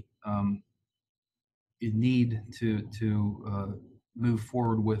really in need to move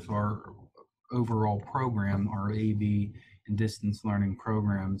forward with our overall program, our AV and distance learning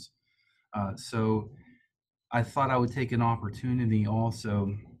programs. So I thought I would take an opportunity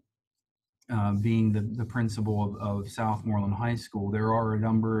also, being the principal of Southmoreland High School. There are a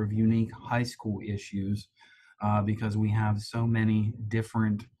number of unique high school issues because we have so many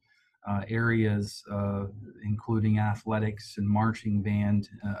different areas, including athletics and marching band,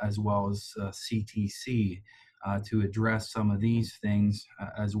 as well as CTC, to address some of these things,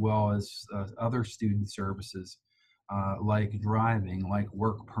 as well as other student services like driving, like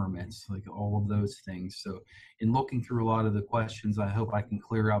work permits, like all of those things. So in looking through a lot of the questions, I hope I can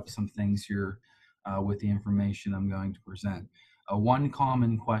clear up some things here with the information I'm going to present. One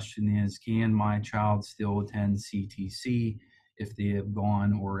common question is, can my child still attend CTC if they have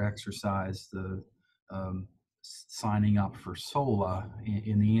gone or exercised the signing up for SOLA?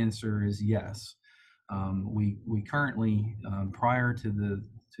 And the answer is yes. We currently, prior to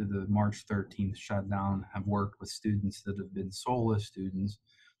the March 13th shutdown, have worked with students that have been SOLA students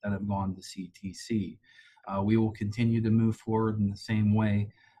that have gone to CTC. We will continue to move forward in the same way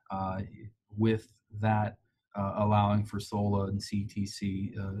with that, allowing for SOLA and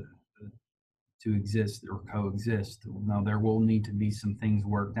CTC to exist or coexist. Now, there will need to be some things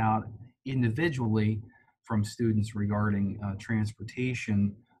worked out individually from students regarding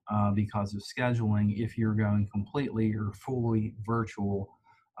transportation because of scheduling. If you're going completely or fully virtual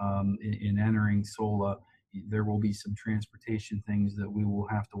in entering SOLA, there will be some transportation things that we will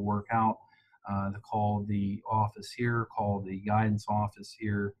have to work out. To call the office here, call the guidance office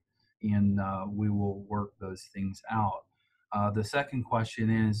here, and we will work those things out. The second question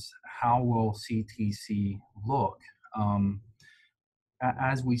is, how will CTC look?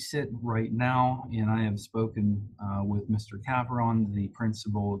 As we sit right now, and I have spoken with Mr. Caperon, the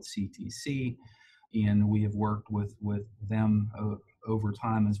principal at CTC, and we have worked with them over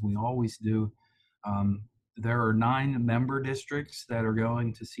time, as we always do. There are 9 member districts that are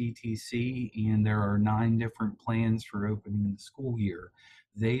going to CTC, and there are 9 different plans for opening the school year.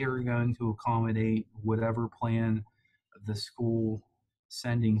 They are going to accommodate whatever plan the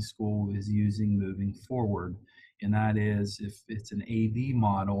sending school is using moving forward. And that is, if it's an AB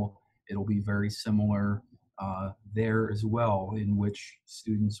model, it'll be very similar there as well, in which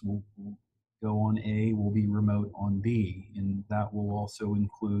students will go on A, will be remote on B, and that will also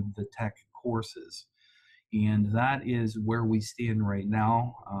include the tech courses. And that is where we stand right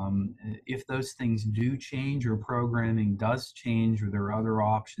now. If those things do change, or programming does change, or there are other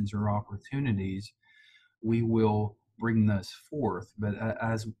options or opportunities, we will bring those forth. But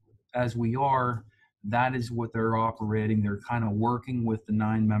as we are, that is what they're operating. They're kind of working with the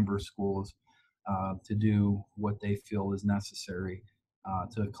 9 member schools to do what they feel is necessary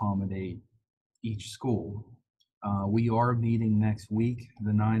to accommodate each school. We are meeting next week,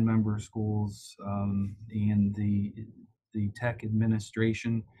 the 9 member schools and the tech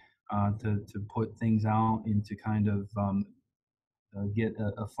administration to put things out and to kind of get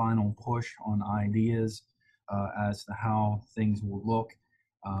a final push on ideas as to how things will look.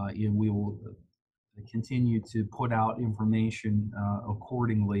 And we will continue to put out information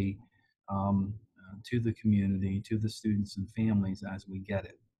accordingly to the community, to the students and families as we get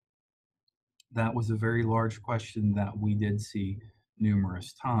it. That was a very large question that we did see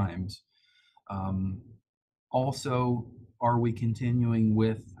numerous times. Also, are we continuing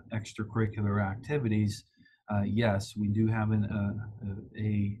with extracurricular activities? Yes, we do have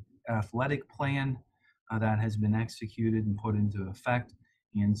a athletic plan that has been executed and put into effect.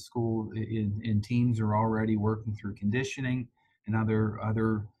 And teams are already working through conditioning and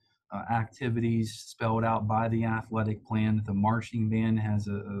other activities spelled out by the athletic plan. The marching band has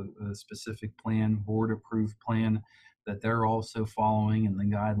a specific plan, board-approved plan, that they're also following, and the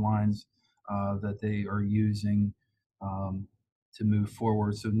guidelines that they are using to move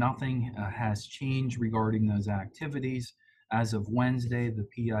forward. So nothing has changed regarding those activities. As of Wednesday, the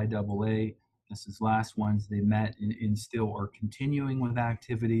PIAA, this is last Wednesday, met and still are continuing with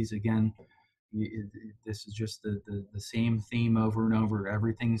activities. Again, this is just the same theme over and over.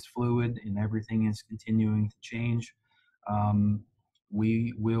 Everything's fluid and everything is continuing to change.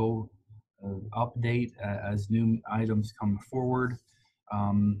 We will update as new items come forward.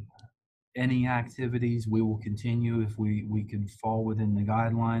 Any activities we will continue if we can fall within the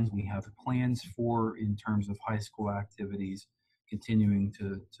guidelines. We have plans for, in terms of high school activities, continuing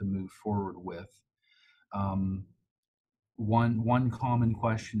to move forward with. One common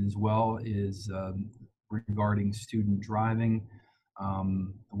question as well is regarding student driving.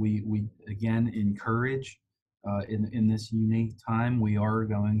 We again encourage in this unique time, we are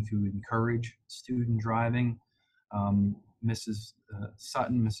going to encourage student driving. Mrs.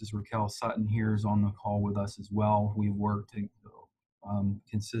 Sutton, Mrs. Raquel Sutton here is on the call with us as well. We've worked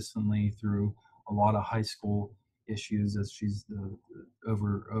consistently through a lot of high school issues as she's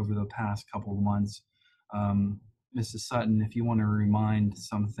over the past couple of months. Mrs. Sutton, if you want to remind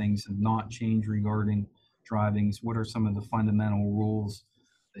some things have not changed regarding driving, what are some of the fundamental rules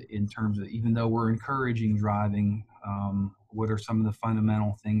in terms of, even though we're encouraging driving, what are some of the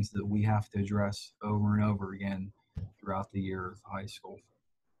fundamental things that we have to address over and over again throughout the year of high school?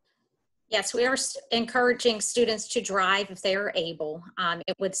 Yes, we are encouraging students to drive if they are able.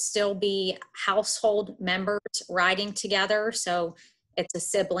 It would still be household members riding together. So it's a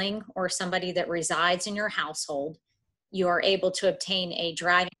sibling or somebody that resides in your household. you are able to obtain a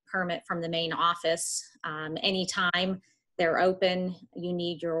driving permit from the main office anytime they're open. You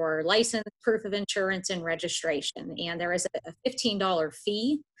need your license, proof of insurance, and registration. And there is a $15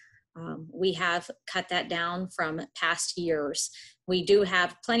 fee. We have cut that down from past years. We do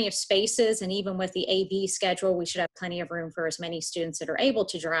have plenty of spaces, and even with the AB schedule, we should have plenty of room for as many students that are able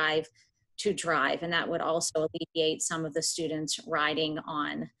to drive, and that would also alleviate some of the students riding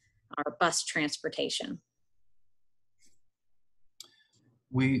on our bus transportation.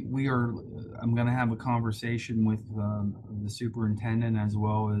 I'm going to have a conversation with the superintendent as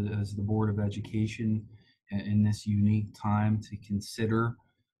well as the Board of Education in this unique time to consider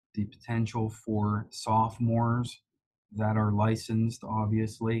the potential for sophomores that are licensed,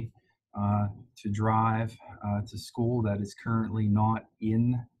 obviously, to drive to school. That is currently not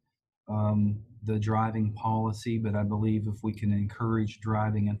in the driving policy, but I believe if we can encourage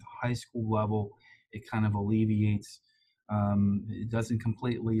driving at the high school level, it kind of alleviates, it doesn't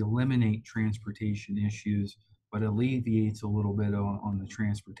completely eliminate transportation issues, but alleviates a little bit on the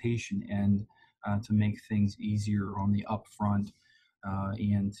transportation end to make things easier on the upfront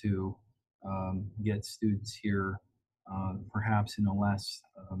and to get students here perhaps in a less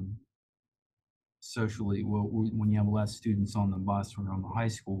socially, well, when you have less students on the bus or on the high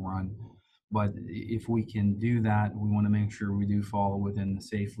school run. But if we can do that, we want to make sure we do follow within the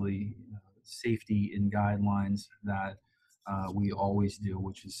safety and guidelines that we always do,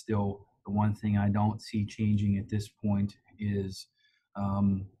 which is still the one thing I don't see changing at this point is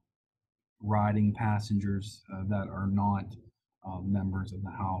riding passengers that are not members of the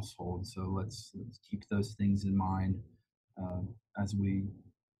household. So let's keep those things in mind as we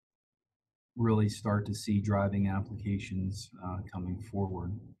really start to see driving applications coming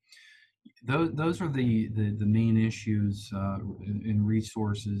forward. Those are the main issues and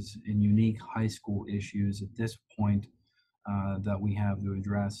resources and unique high school issues at this point that we have to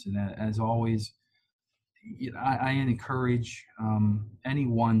address. And as always, I encourage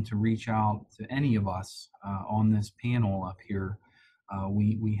anyone to reach out to any of us on this panel up here.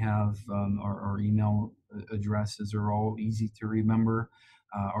 We have our email addresses are all easy to remember.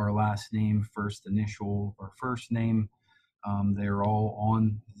 Our last name, first initial, or first name. They're all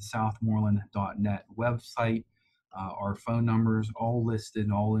on the southmoreland.net website. Our phone numbers all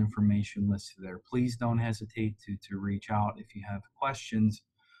listed, all information listed there. Please don't hesitate to reach out if you have questions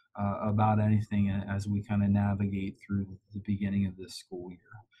about anything as we kind of navigate through the beginning of this school year.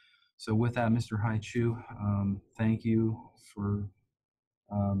 So with that, Mr. Haichu, thank you for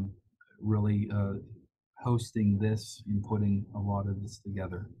really hosting this and putting a lot of this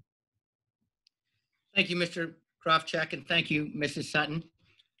together. Thank you, Mr. Krofchak, and thank you, Mrs. Sutton.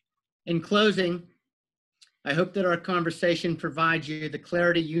 In closing, I hope that our conversation provides you the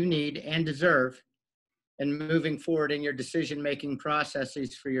clarity you need and deserve in moving forward in your decision-making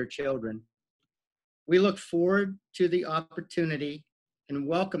processes for your children. We look forward to the opportunity and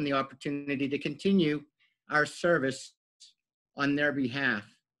welcome the opportunity to continue our service on their behalf.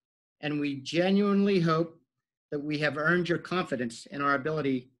 And we genuinely hope that we have earned your confidence in our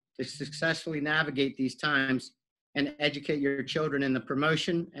ability to successfully navigate these times and educate your children in the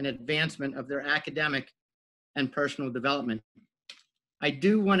promotion and advancement of their academic and personal development. I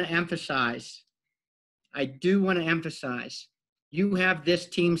do want to emphasize, you have this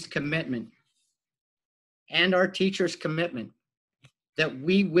team's commitment and our teachers' commitment that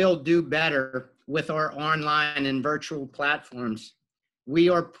we will do better with our online and virtual platforms. We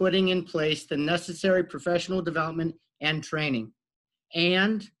are putting in place the necessary professional development and training.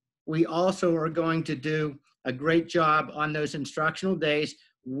 And we also are going to do a great job on those instructional days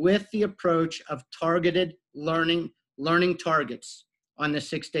with the approach of targeted learning targets on the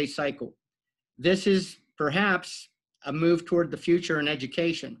 6-day cycle. This is perhaps a move toward the future in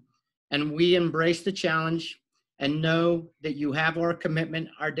education, and we embrace the challenge and know that you have our commitment,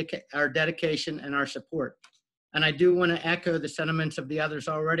 our dedication, and our support. And I do want to echo the sentiments of the others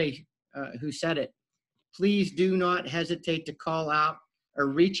already who said it. Please do not hesitate to call out or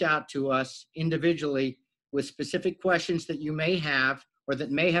reach out to us individually with specific questions that you may have or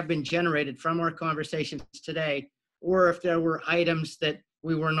that may have been generated from our conversations today, or if there were items that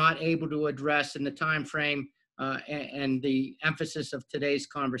we were not able to address in the time frame and the emphasis of today's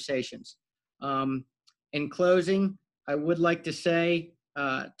conversations. In closing, I would like to say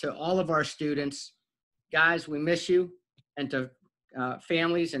to all of our students, guys, we miss you, and to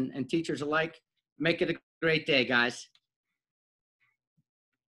families and teachers alike, make it a great day, guys.